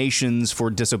judges nations for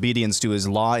disobedience to his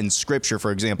law in Scripture. For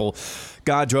example,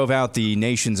 God drove out the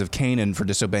nations of Canaan for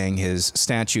disobeying his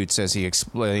statutes, as he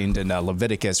explained in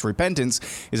Leviticus. Repentance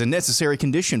is a necessary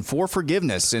condition for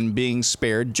forgiveness and being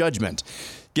spared judgment.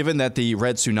 Given that the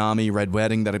red tsunami, red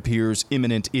wedding that appears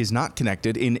imminent is not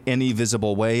connected in any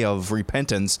visible way of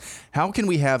repentance, how can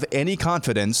we have any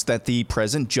confidence that the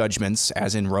present judgments,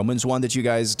 as in Romans 1 that you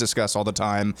guys discuss all the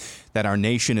time, that our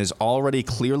nation is already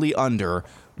clearly under,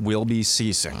 will be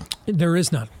ceasing? There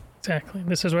is none. Exactly.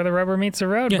 This is where the rubber meets the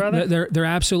road, brother. There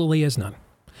absolutely is none.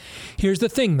 Here's the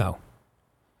thing, though.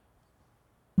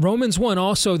 Romans 1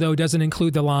 also, though, doesn't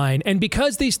include the line, and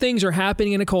because these things are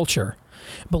happening in a culture,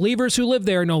 Believers who live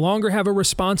there no longer have a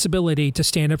responsibility to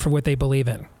stand up for what they believe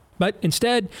in, but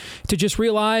instead to just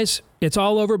realize it's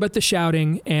all over but the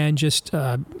shouting, and just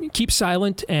keep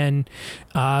silent. And,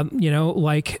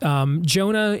 like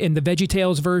Jonah in the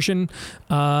VeggieTales version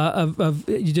of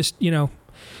you just,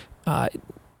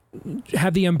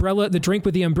 have the umbrella, the drink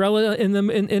with the umbrella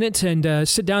in it, and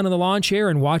sit down in the lawn chair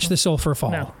and watch the sulfur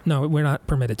fall. No, we're not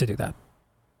permitted to do that.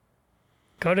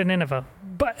 Go to Nineveh.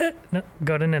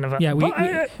 Go to Nineveh.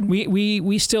 Yeah,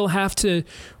 we still have to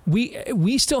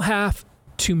we still have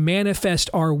to manifest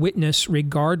our witness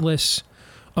regardless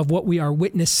of what we are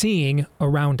witnessing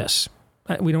around us.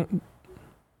 We don't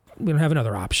have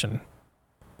another option.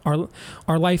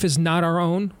 Our life is not our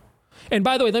own. And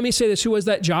by the way, let me say this: who was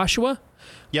that? Joshua?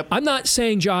 Yep. I'm not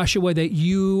saying, Joshua, that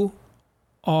you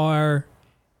are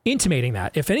intimating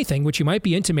that. If anything, what you might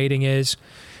be intimating is,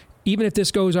 even if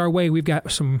this goes our way, we've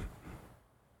got some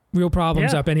real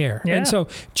problems up in here. Yeah. And so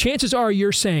chances are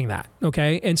you're saying that,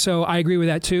 okay? And so I agree with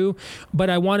that too, but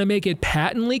I want to make it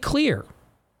patently clear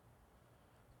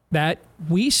that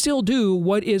we still do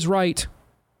what is right.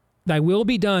 Thy will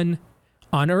be done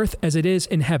on earth as it is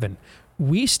in heaven.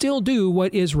 We still do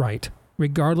what is right,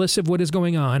 regardless of what is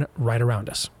going on right around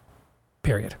us.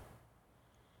 Period.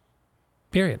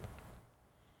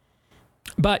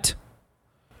 But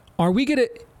are we going to,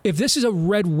 if this is a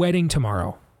red wedding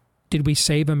tomorrow, did we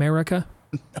save America?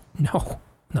 No.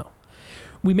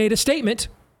 We made a statement,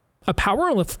 a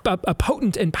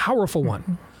potent and powerful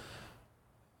one,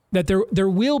 that there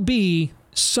will be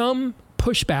some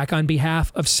pushback on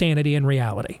behalf of sanity and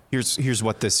reality. Here's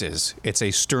what this is. It's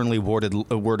a sternly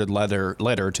worded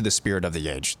letter to the spirit of the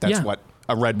age. That's what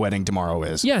a red wedding tomorrow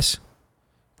is. Yes.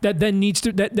 That then needs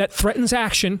to that threatens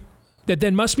action that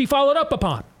then must be followed up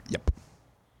upon. Yep.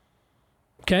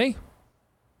 Okay?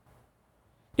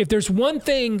 If there's one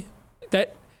thing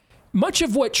that much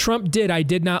of what Trump did I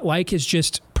did not like is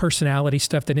just personality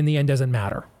stuff that in the end doesn't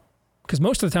matter. Because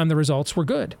most of the time the results were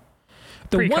good.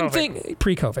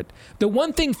 Pre-COVID. The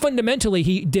one thing fundamentally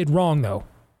he did wrong, though,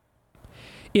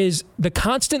 is the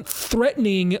constant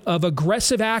threatening of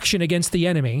aggressive action against the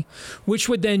enemy, which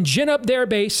would then gin up their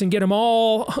base and get them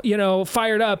all,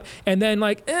 fired up, and then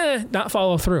not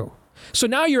follow through. So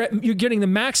now you're getting the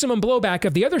maximum blowback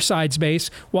of the other side's base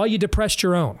while you depressed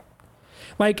your own.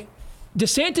 Like,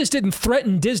 DeSantis didn't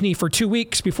threaten Disney for 2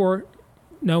 weeks before.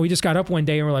 No, he just got up one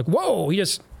day and we're like, whoa, he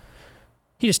just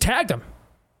tagged him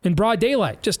in broad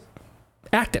daylight, just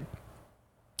acted.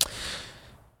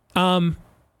 So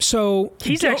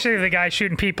he's actually the guy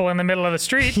shooting people in the middle of the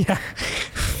street. Yeah,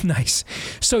 nice.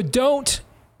 So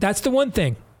that's the one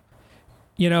thing,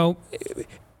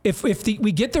 if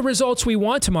we get the results we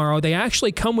want tomorrow, they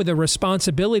actually come with a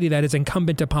responsibility that is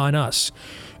incumbent upon us.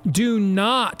 Do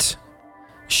not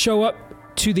show up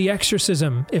to the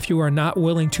exorcism if you are not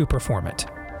willing to perform it.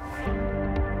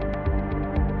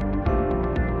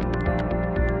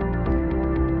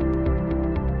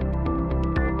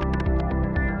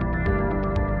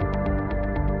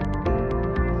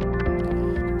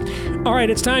 All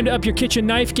right, it's time to up your kitchen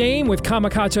knife game with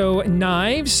Kamikato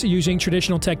knives. Using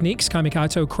traditional techniques,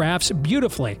 Kamikato crafts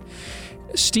beautifully.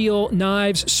 Steel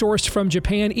knives sourced from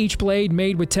Japan, each blade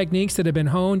made with techniques that have been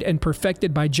honed and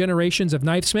perfected by generations of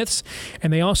knifesmiths.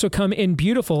 And they also come in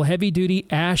beautiful heavy-duty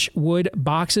ash wood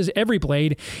boxes, every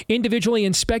blade individually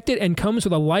inspected and comes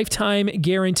with a lifetime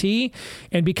guarantee.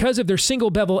 And because of their single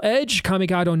bevel edge,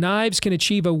 Kamikato knives can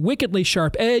achieve a wickedly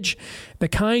sharp edge, the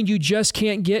kind you just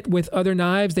can't get with other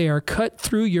knives. They are cut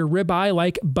through your ribeye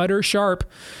like butter sharp.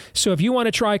 So if you want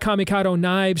to try Kamikato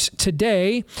knives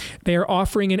today, they are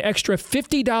offering an extra $50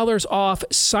 off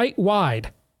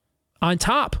site-wide on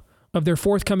top of their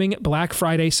forthcoming Black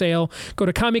Friday sale. Go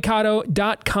to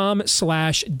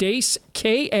kamikato.com/Deace,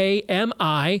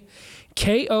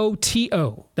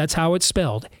 Kamikoto. That's how it's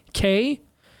spelled. K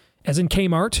as in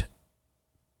Kmart.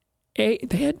 They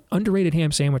had underrated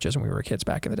ham sandwiches when we were kids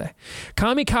back in the day.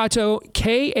 Kamikato,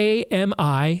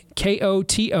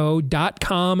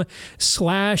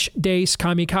 Kamikoto.com/Deace,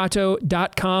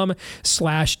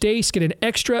 Kamikato.com/Deace. Get an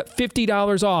extra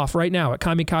 $50 off right now at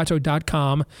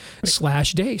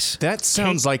Kamikato.com/Deace. That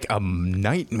sounds like a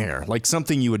nightmare, like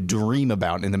something you would dream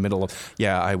about in the middle of.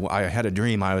 Yeah, I had a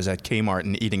dream. I was at Kmart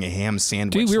and eating a ham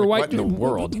sandwich. Dude, we were what in the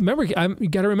world? Remember, you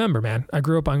got to remember, man. I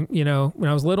grew up on, when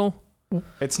I was little.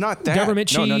 It's not that. Government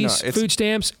cheese, food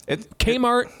stamps.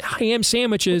 Kmart ham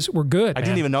sandwiches were good. I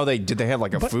didn't even know did they have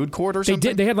like a food court or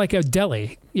something? They had like a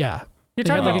deli. Yeah. You're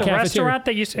talking about the restaurant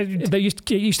that used they used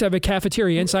to have a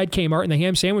cafeteria inside Kmart, and the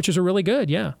ham sandwiches are really good.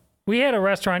 Yeah. We had a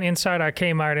restaurant inside our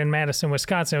Kmart in Madison,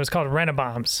 Wisconsin. It was called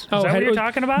Renabombs. Is that what you're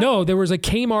talking about? No, there was a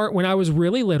Kmart when I was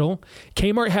really little.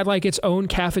 Kmart had like its own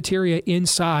cafeteria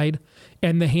inside,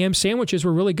 and the ham sandwiches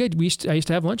were really good. I used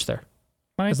to have lunch there.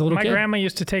 My kid. grandma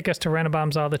used to take us to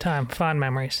Renabombs all the time. Fond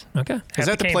memories. Okay. Is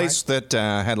that the place that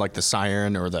had like the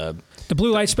siren or the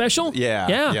blue light special?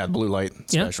 Yeah, blue light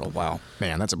special. Wow,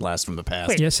 man, that's a blast from the past.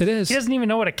 Wait, yes, it is. He doesn't even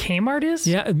know what a Kmart is?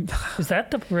 Yeah. Is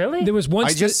that really? There was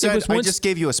once. I just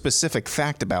gave you a specific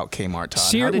fact about Kmart,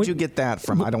 Todd. How did you get that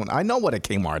from? I know what a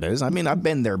Kmart is. I mean, I've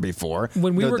been there before.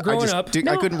 When we were growing up,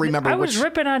 I couldn't remember. I was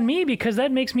ripping on me because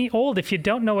that makes me old if you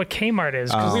don't know what Kmart is.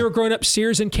 Because we were growing up,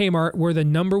 Sears and Kmart were the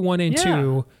number 1 and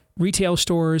 2 retail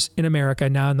stores in America.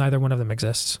 Now neither one of them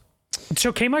exists.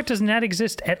 So Kmart does not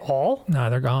exist at all? No,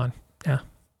 they're gone. Yeah.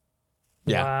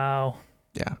 Yeah. Wow.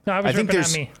 Yeah. No, I was ripping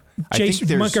on me.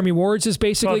 Montgomery Ward's is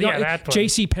basically gone. that one.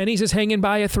 J.C. Penney's is hanging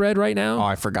by a thread right now. Oh,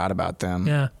 I forgot about them.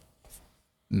 Yeah.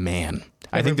 Man.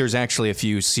 I think there's actually a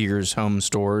few Sears home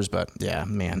stores, but yeah,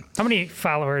 man. How many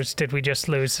followers did we just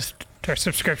lose to our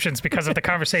subscriptions because of the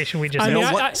conversation we just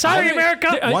had? Sorry,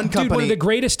 America. One of the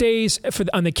greatest days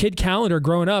on the kid calendar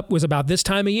growing up was about this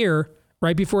time of year,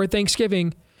 right before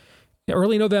Thanksgiving,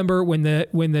 early November, when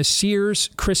the Sears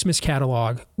Christmas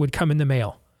catalog would come in the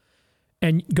mail.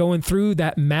 And going through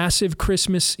that massive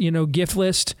Christmas, gift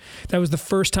list, that was the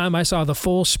first time I saw the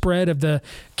full spread of the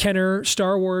Kenner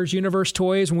Star Wars universe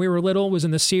toys when we were little, was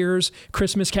in the Sears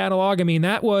Christmas catalog. I mean,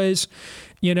 that was,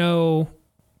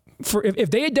 if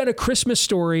they had done a Christmas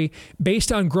story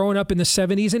based on growing up in the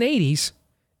 70s and 80s,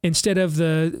 instead of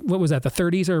the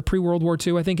 30s or pre-World War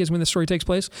II, I think is when the story takes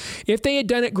place. If they had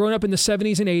done it growing up in the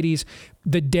 70s and 80s,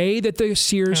 the day that the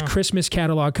Sears Christmas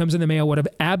catalog comes in the mail would have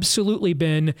absolutely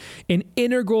been an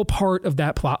integral part of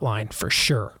that plot line for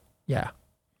sure. Yeah.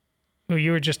 Well,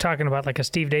 you were just talking about like a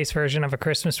Steve Dace version of a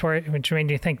Christmas story, which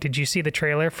made you think, did you see the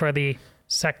trailer for the new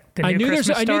Christmas story? I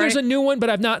knew there's a new one,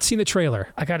 but I've not seen the trailer.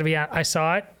 I got to be honest, I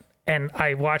saw it and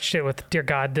I watched it with, dear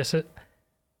God,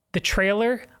 the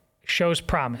trailer shows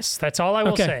promise. That's all I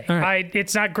will say. All right.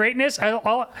 It's not greatness,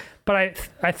 but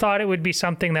I thought it would be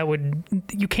something that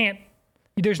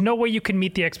there's no way you can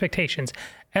meet the expectations.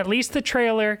 At least the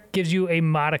trailer gives you a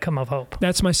modicum of hope.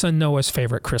 That's my son Noah's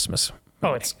favorite Christmas.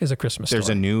 Oh, is a Christmas story. There's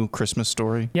a new Christmas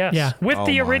story? Yes. Yeah. With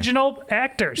the original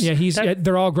actors. Yeah,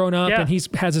 they're all grown up and he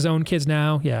has his own kids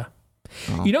now. Yeah.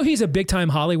 Oh. He's a big time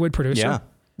Hollywood producer. Yeah.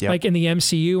 Yep. Like in the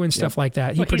MCU and stuff like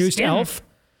that. He produced Elf.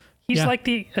 He's like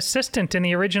the assistant in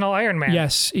the original Iron Man.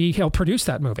 Yes, he helped produce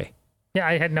that movie. Yeah,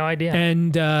 I had no idea.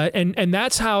 And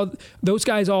that's how those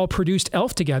guys all produced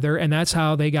Elf together, and that's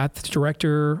how they got the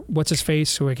director, what's his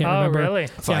face, who I can't remember. Oh, really?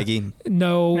 Feige?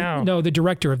 Yeah. No, the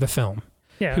director of the film.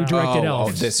 Yeah. Who directed Elf.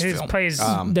 Oh, this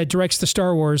film. That directs the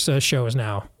Star Wars shows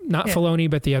now. Not Filoni,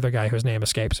 but the other guy whose name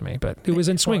escapes me, but who was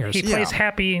in Swingers. He plays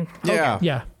Happy Hogan.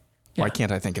 Yeah. Why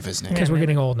can't I think of his name? Because we're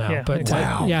getting old now. Yeah, but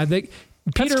exactly.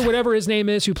 Peter, whatever his name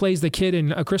is, who plays the kid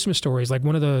in A Christmas Story, is like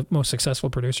one of the most successful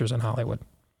producers in Hollywood.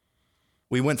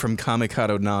 We went from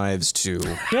Kamikado Knives to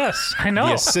yes, I know.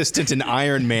 The assistant in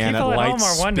Iron Man People at light home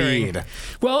are wondering. speed.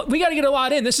 Well, we got to get a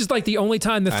lot in. This is like the only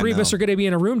time the three of us are going to be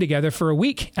in a room together for a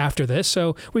week after this,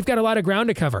 so we've got a lot of ground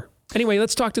to cover. Anyway,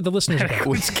 let's talk to the listeners again.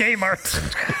 It's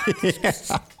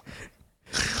Kmart.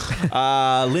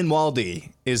 Lynn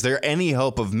Waldy, is there any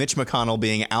hope of Mitch McConnell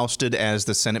being ousted as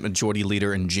the Senate Majority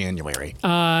Leader in January?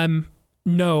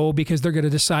 No, because they're going to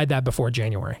decide that before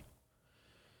January.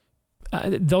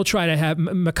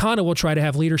 McConnell will try to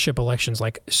have leadership elections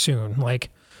like soon, like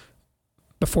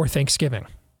before Thanksgiving,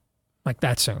 like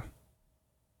that soon.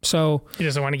 So he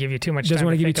doesn't want to give you too much. Doesn't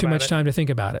want to give you too much time to think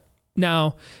about it.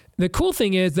 Now, the cool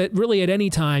thing is that really at any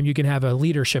time you can have a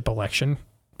leadership election,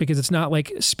 because it's not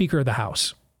like Speaker of the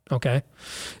House, okay?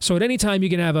 So at any time you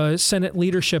can have a Senate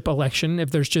leadership election if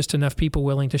there's just enough people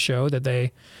willing to show that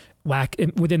they lack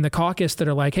within the caucus that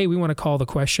are like, hey, we want to call the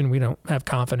question. We don't have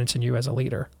confidence in you as a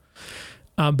leader.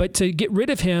 But to get rid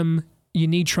of him, you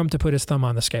need Trump to put his thumb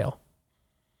on the scale.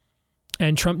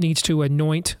 And Trump needs to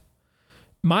anoint.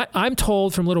 I'm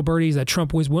told from little birdies that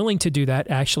Trump was willing to do that,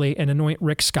 actually, and anoint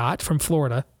Rick Scott from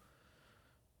Florida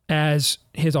as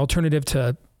his alternative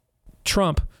to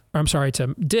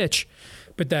to Ditch,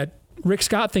 but that Rick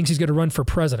Scott thinks he's going to run for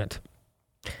president.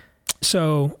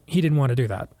 So he didn't want to do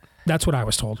that. That's what I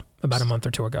was told about a month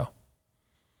or two ago.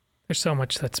 There's so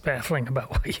much that's baffling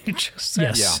about what you just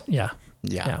said. Yes.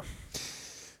 Yeah.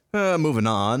 Moving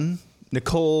on.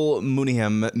 Nicole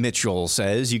Mooneyham Mitchell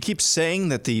says, you keep saying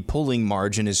that the polling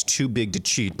margin is too big to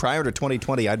cheat. Prior to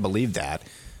 2020, I'd believe that.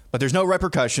 But there's no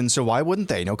repercussions, so why wouldn't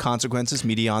they? No consequences,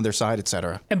 media on their side,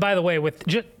 etc. And by the way, with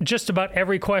just about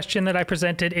every question that I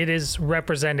presented, it is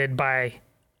represented by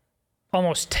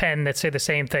almost 10 that say the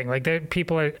same thing. Like,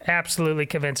 people are absolutely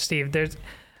convinced, Steve, they're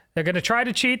going to try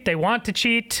to cheat. They want to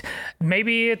cheat.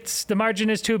 Maybe the margin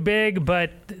is too big,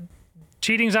 but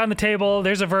cheating's on the table.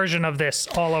 There's a version of this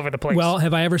all over the place. Well,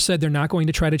 have I ever said they're not going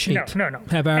to try to cheat? No.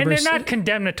 Have I ever? And they're not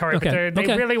condemnatory, but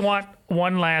they really want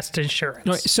one last insurance.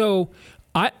 No, so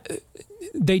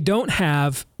they don't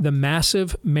have the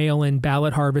massive mail-in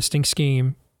ballot harvesting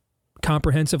scheme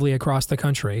comprehensively across the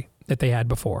country that they had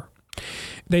before.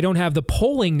 They don't have the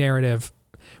polling narrative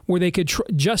where they could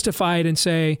justify it and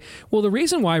say, well, the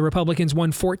reason why Republicans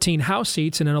won 14 House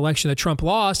seats in an election that Trump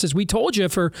lost is we told you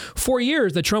for 4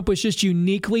 years that Trump was just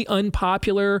uniquely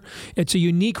unpopular. It's a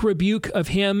unique rebuke of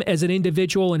him as an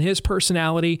individual and his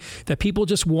personality, that people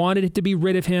just wanted to be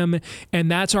rid of him. And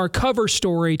that's our cover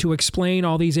story to explain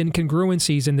all these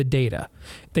incongruencies in the data.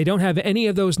 They don't have any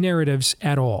of those narratives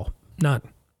at all. None.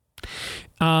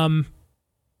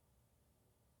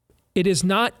 It is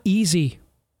not easy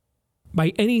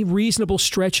by any reasonable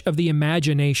stretch of the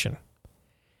imagination.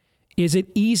 Is it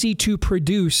easy to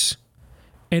produce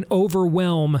and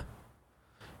overwhelm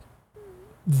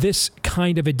this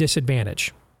kind of a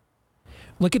disadvantage?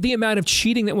 Look at the amount of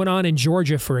cheating that went on in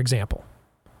Georgia, for example.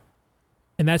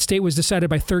 And that state was decided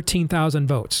by 13,000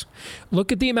 votes.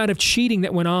 Look at the amount of cheating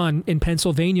that went on in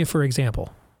Pennsylvania, for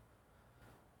example.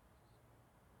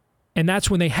 And that's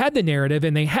when they had the narrative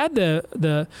and they had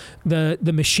the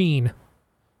machine.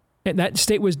 And that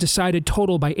state was decided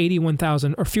total by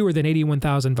 81,000 or fewer than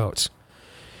 81,000 votes.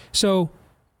 So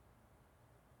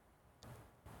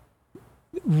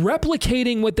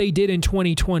replicating what they did in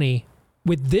 2020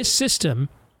 with this system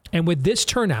and with this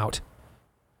turnout,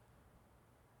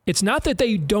 it's not that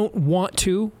they don't want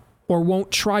to or won't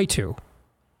try to.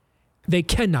 They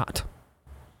cannot.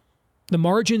 The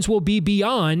margins will be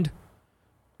beyond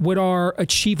what are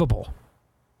achievable.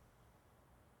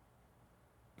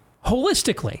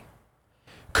 Holistically,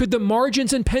 could the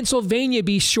margins in Pennsylvania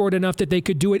be short enough that they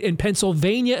could do it in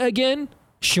Pennsylvania again?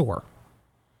 Sure.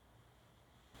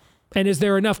 And is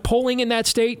there enough polling in that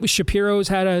state? Shapiro's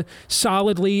had a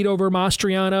solid lead over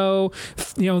Mastriano.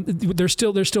 There's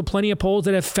still plenty of polls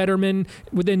that have Fetterman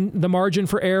within the margin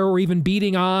for error or even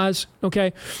beating Oz.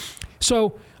 Okay.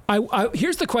 So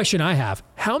here's the question I have.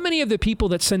 How many of the people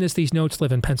that send us these notes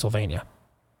live in Pennsylvania?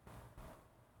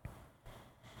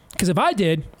 Because if I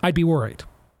did, I'd be worried.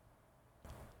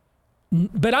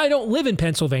 But I don't live in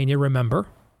Pennsylvania, remember,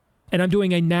 and I'm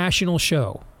doing a national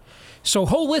show. So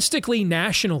holistically,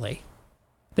 nationally,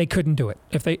 they couldn't do it.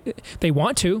 If they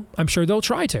want to, I'm sure they'll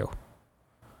try to.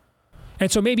 And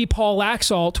so maybe Paul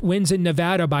Laxalt wins in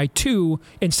Nevada by 2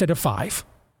 instead of 5.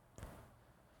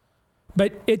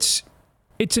 But it's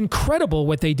incredible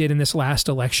what they did in this last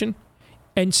election.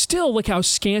 And still, look how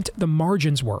scant the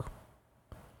margins were.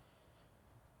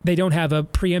 They don't have a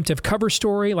preemptive cover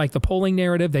story like the polling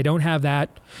narrative. They don't have that.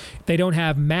 They don't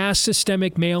have mass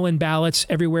systemic mail-in ballots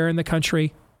everywhere in the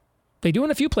country. They do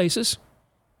in a few places.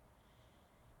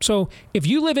 So if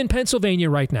you live in Pennsylvania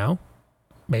right now,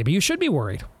 maybe you should be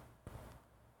worried.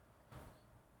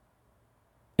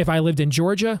 If I lived in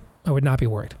Georgia, I would not be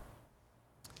worried.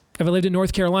 If I lived in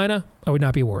North Carolina, I would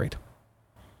not be worried.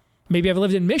 Maybe if I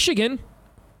lived in Michigan,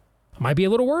 I might be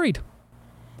a little worried.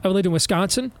 If I lived in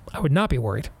Wisconsin, I would not be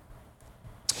worried.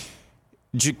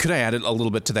 Could I add a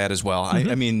little bit to that as well? Mm-hmm.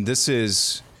 I mean, this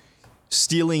is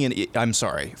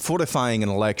fortifying an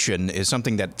election is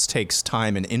something that takes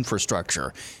time and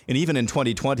infrastructure. And even in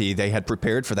 2020, they had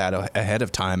prepared for that ahead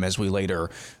of time, as we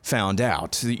later found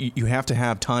out. You have to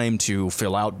have time to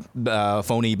fill out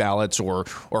phony ballots or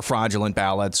fraudulent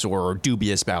ballots or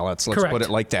dubious ballots, let's Correct. put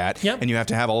it like that. Yep. And you have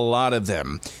to have a lot of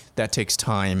them. That takes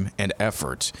time and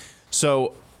effort.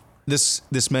 So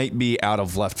this might be out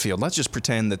of left field. Let's just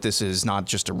pretend that this is not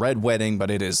just a red wedding,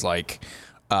 but it is like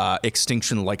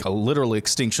extinction, like a literal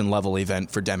extinction level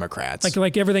event for Democrats.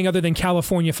 Like everything other than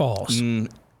California Falls.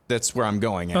 That's where I'm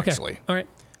going, actually. Okay. All right.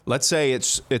 Let's say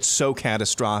it's so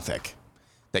catastrophic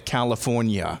that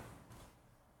California,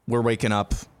 we're waking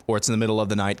up, or it's in the middle of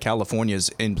the night, California's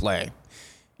in play.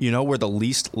 You know where the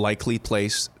least likely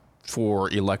place for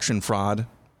election fraud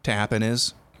to happen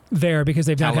is? There, because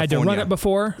they've not had to run it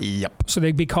before? Yep. So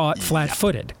they'd be caught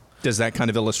flat-footed. Does that kind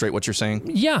of illustrate what you're saying?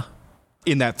 Yeah.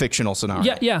 In that fictional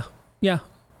scenario? Yeah.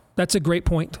 That's a great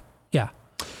point. Yeah.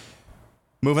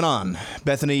 Moving on.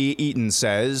 Bethany Eaton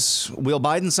says, will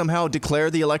Biden somehow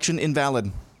declare the election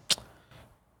invalid?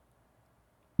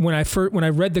 When I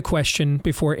read the question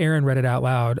before Aaron read it out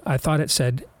loud, I thought it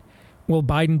said, will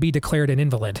Biden be declared an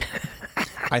invalid?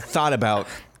 I thought about,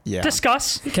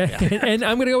 Discuss. Okay. And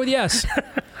I'm going to go with yes.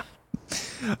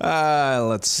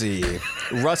 Let's see.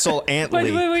 Russell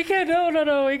Antley. Wait, we can't.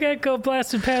 No. We can't go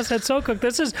blasting past that so quick.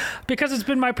 This is because it's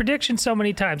been my prediction so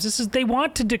many times. They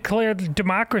want to declare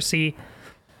democracy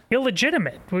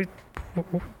illegitimate.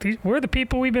 We're the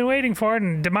people we've been waiting for,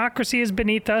 and democracy is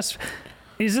beneath us.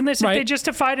 Isn't this? Right. They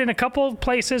justified in a couple of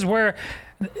places where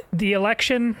the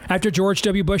election after George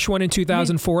W. Bush won in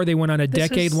 2004, they went on a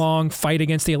decade-long fight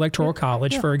against the Electoral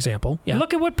College, for example. Yeah.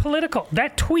 Look at what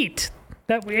that tweet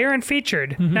that Aaron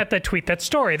featured, not that tweet, that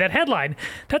story, that headline.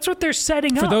 That's what they're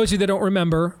setting up. For those of you that don't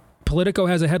remember, Politico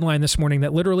has a headline this morning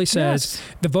that literally says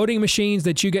the voting machines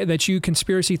that you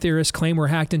conspiracy theorists claim were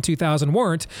hacked in 2000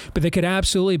 weren't, but they could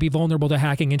absolutely be vulnerable to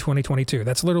hacking in 2022.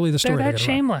 That's literally the story. They're that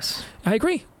shameless. I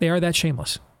agree. They are that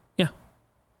shameless. Yeah.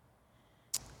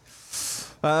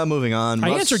 Moving on. I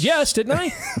answered yes, didn't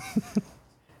I?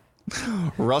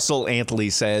 Russell Antley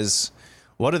says,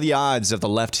 what are the odds of the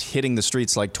left hitting the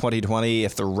streets like 2020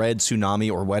 if the red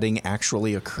tsunami or wedding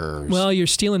actually occurs? Well, you're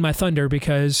stealing my thunder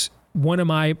because one of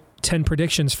my 10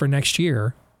 predictions for next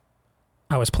year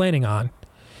I was planning on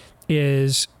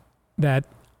is that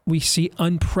we see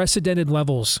unprecedented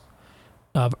levels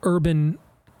of urban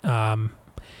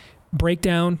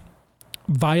breakdown,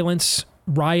 violence,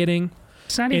 rioting.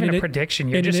 It's not even a prediction.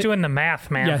 You're just doing the math,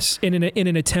 man. Yes, in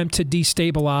an attempt to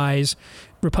destabilize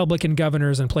Republican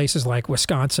governors in places like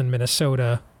Wisconsin,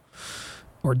 Minnesota,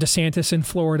 or DeSantis in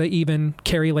Florida, even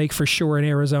Kerry Lake for sure in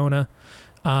Arizona.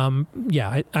 If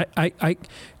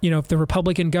the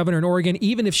Republican governor in Oregon,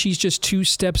 even if she's just 2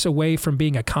 steps away from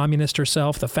being a communist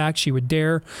herself, the fact she would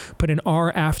dare put an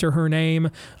R after her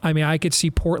name, I mean, I could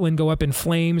see Portland go up in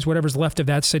flames, whatever's left of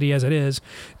that city as it is.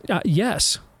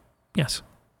 Yes.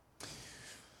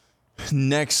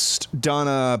 Next,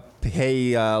 Donna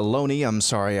Paoloni. I'm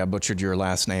sorry I butchered your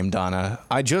last name, Donna.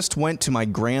 I just went to my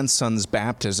grandson's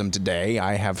baptism today.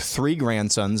 I have 3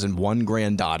 grandsons and 1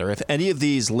 granddaughter. If any of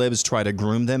these libs try to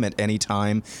groom them at any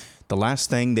time, the last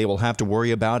thing they will have to worry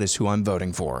about is who I'm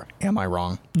voting for. Am I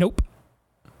wrong? Nope.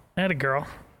 Atta girl.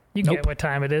 You get what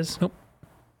time it is. Nope.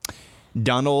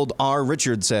 Donald R.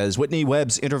 Richard says, Whitney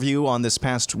Webb's interview on this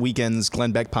past weekend's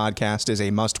Glenn Beck podcast is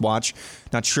a must-watch.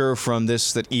 Not sure from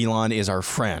this that Elon is our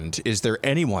friend. Is there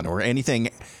anyone or anything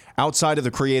outside of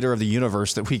the creator of the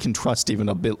universe that we can trust even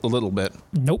a little bit?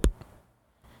 Nope.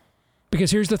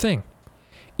 Because here's the thing.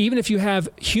 Even if you have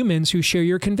humans who share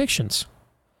your convictions,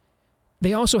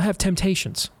 they also have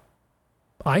temptations.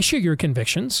 I share your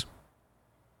convictions.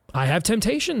 I have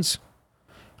temptations.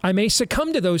 I may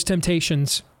succumb to those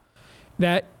temptations.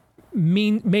 That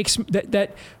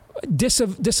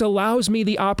disallows me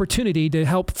the opportunity to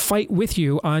help fight with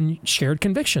you on shared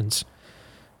convictions.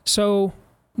 So,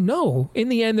 no, in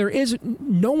the end,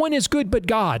 no one is good but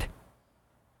God.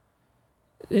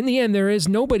 In the end, there is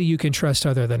nobody you can trust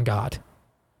other than God.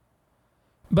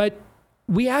 But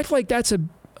we act like that's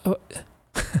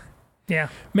yeah.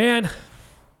 Man,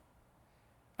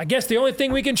 I guess the only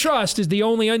thing we can trust is the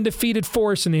only undefeated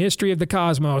force in the history of the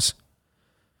cosmos.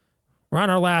 We're on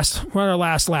our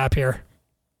last lap here.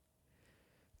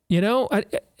 You know,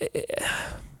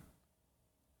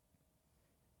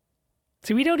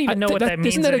 see, we don't even know what that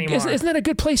means anymore. Isn't that a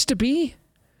good place to be?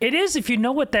 It is if you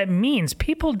know what that means.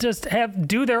 People just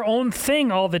do their own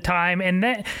thing all the time, and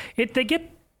they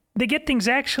get things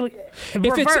actually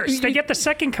reversed. They get the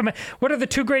second command. What are the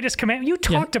 2 greatest commandments? You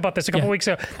talked about this a couple weeks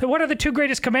ago. What are the 2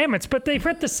 greatest commandments? But they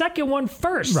read the second one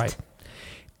first. Right.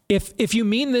 If you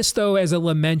mean this, though, as a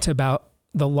lament about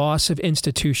the loss of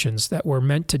institutions that were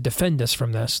meant to defend us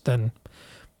from this, then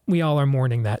we all are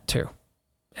mourning that too.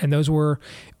 And those were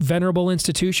venerable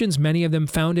institutions, many of them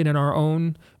founded in our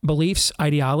own beliefs,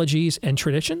 ideologies, and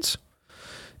traditions.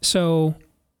 So,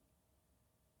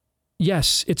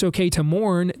 yes, it's okay to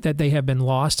mourn that they have been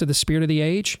lost to the spirit of the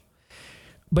age,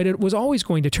 but it was always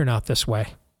going to turn out this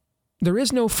way. There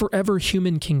is no forever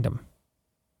human kingdom.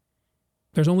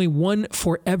 There's only one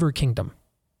forever kingdom,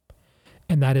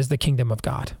 and that is the kingdom of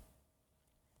God.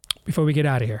 Before we get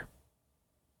out of here,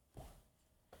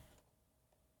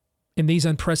 in these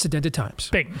unprecedented times,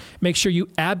 make sure you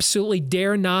absolutely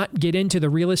dare not get into the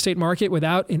real estate market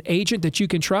without an agent that you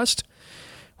can trust.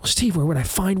 Well, Steve, where would I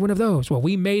find one of those? Well,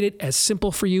 we made it as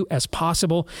simple for you as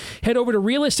possible. Head over to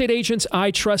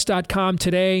realestateagentsitrust.com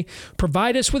today.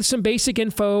 Provide us with some basic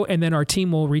info, and then our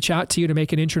team will reach out to you to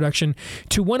make an introduction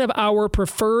to one of our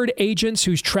preferred agents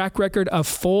whose track record of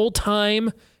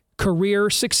full-time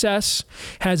career success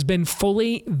has been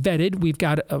fully vetted. We've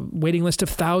got a waiting list of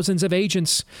thousands of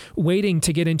agents waiting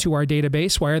to get into our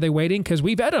database. Why are they waiting? Because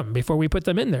we vet them before we put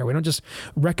them in there. We don't just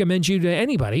recommend you to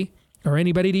anybody. or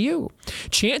anybody to you.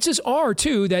 Chances are,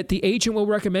 too, that the agent will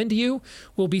recommend to you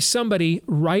will be somebody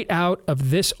right out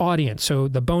of this audience. So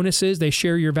the bonus is they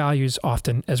share your values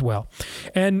often as well.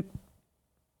 And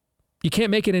you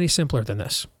can't make it any simpler than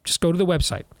this. Just go to the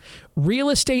website,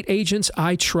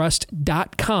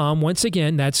 realestateagentsitrust.com. Once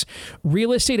again, that's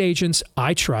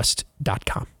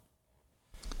realestateagentsitrust.com.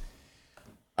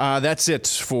 That's it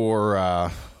for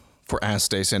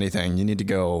Ask Dace Anything. You need to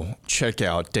go check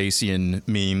out Dacian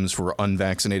Memes for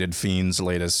Unvaccinated Fiends'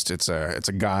 latest. It's a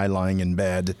guy lying in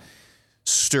bed,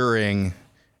 stirring,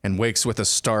 and wakes with a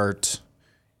start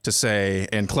to say,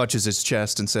 and clutches his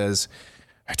chest and says,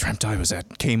 I dreamt I was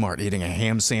at Kmart eating a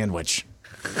ham sandwich.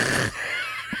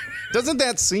 Doesn't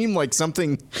that seem like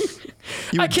something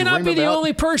you I cannot be about? the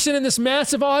only person in this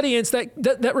massive audience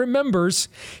that remembers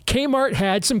Kmart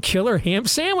had some killer ham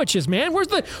sandwiches, man. Where's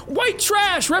the white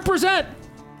trash? Represent.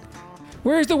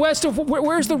 Where's the rest of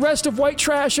white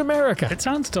trash America? It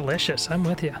sounds delicious. I'm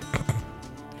with you.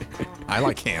 I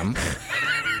like ham.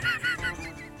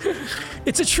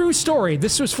 It's a true story.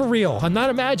 This was for real. I'm not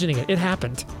imagining it. It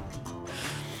happened.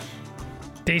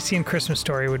 Dacian Christmas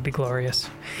Story would be glorious.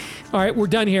 All right, we're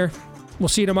done here. We'll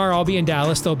see you tomorrow. I'll be in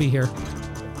Dallas. They'll be here.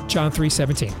 John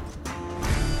 3:17.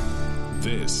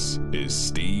 This is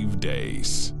Steve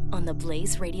Deace on the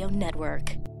Blaze Radio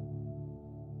Network.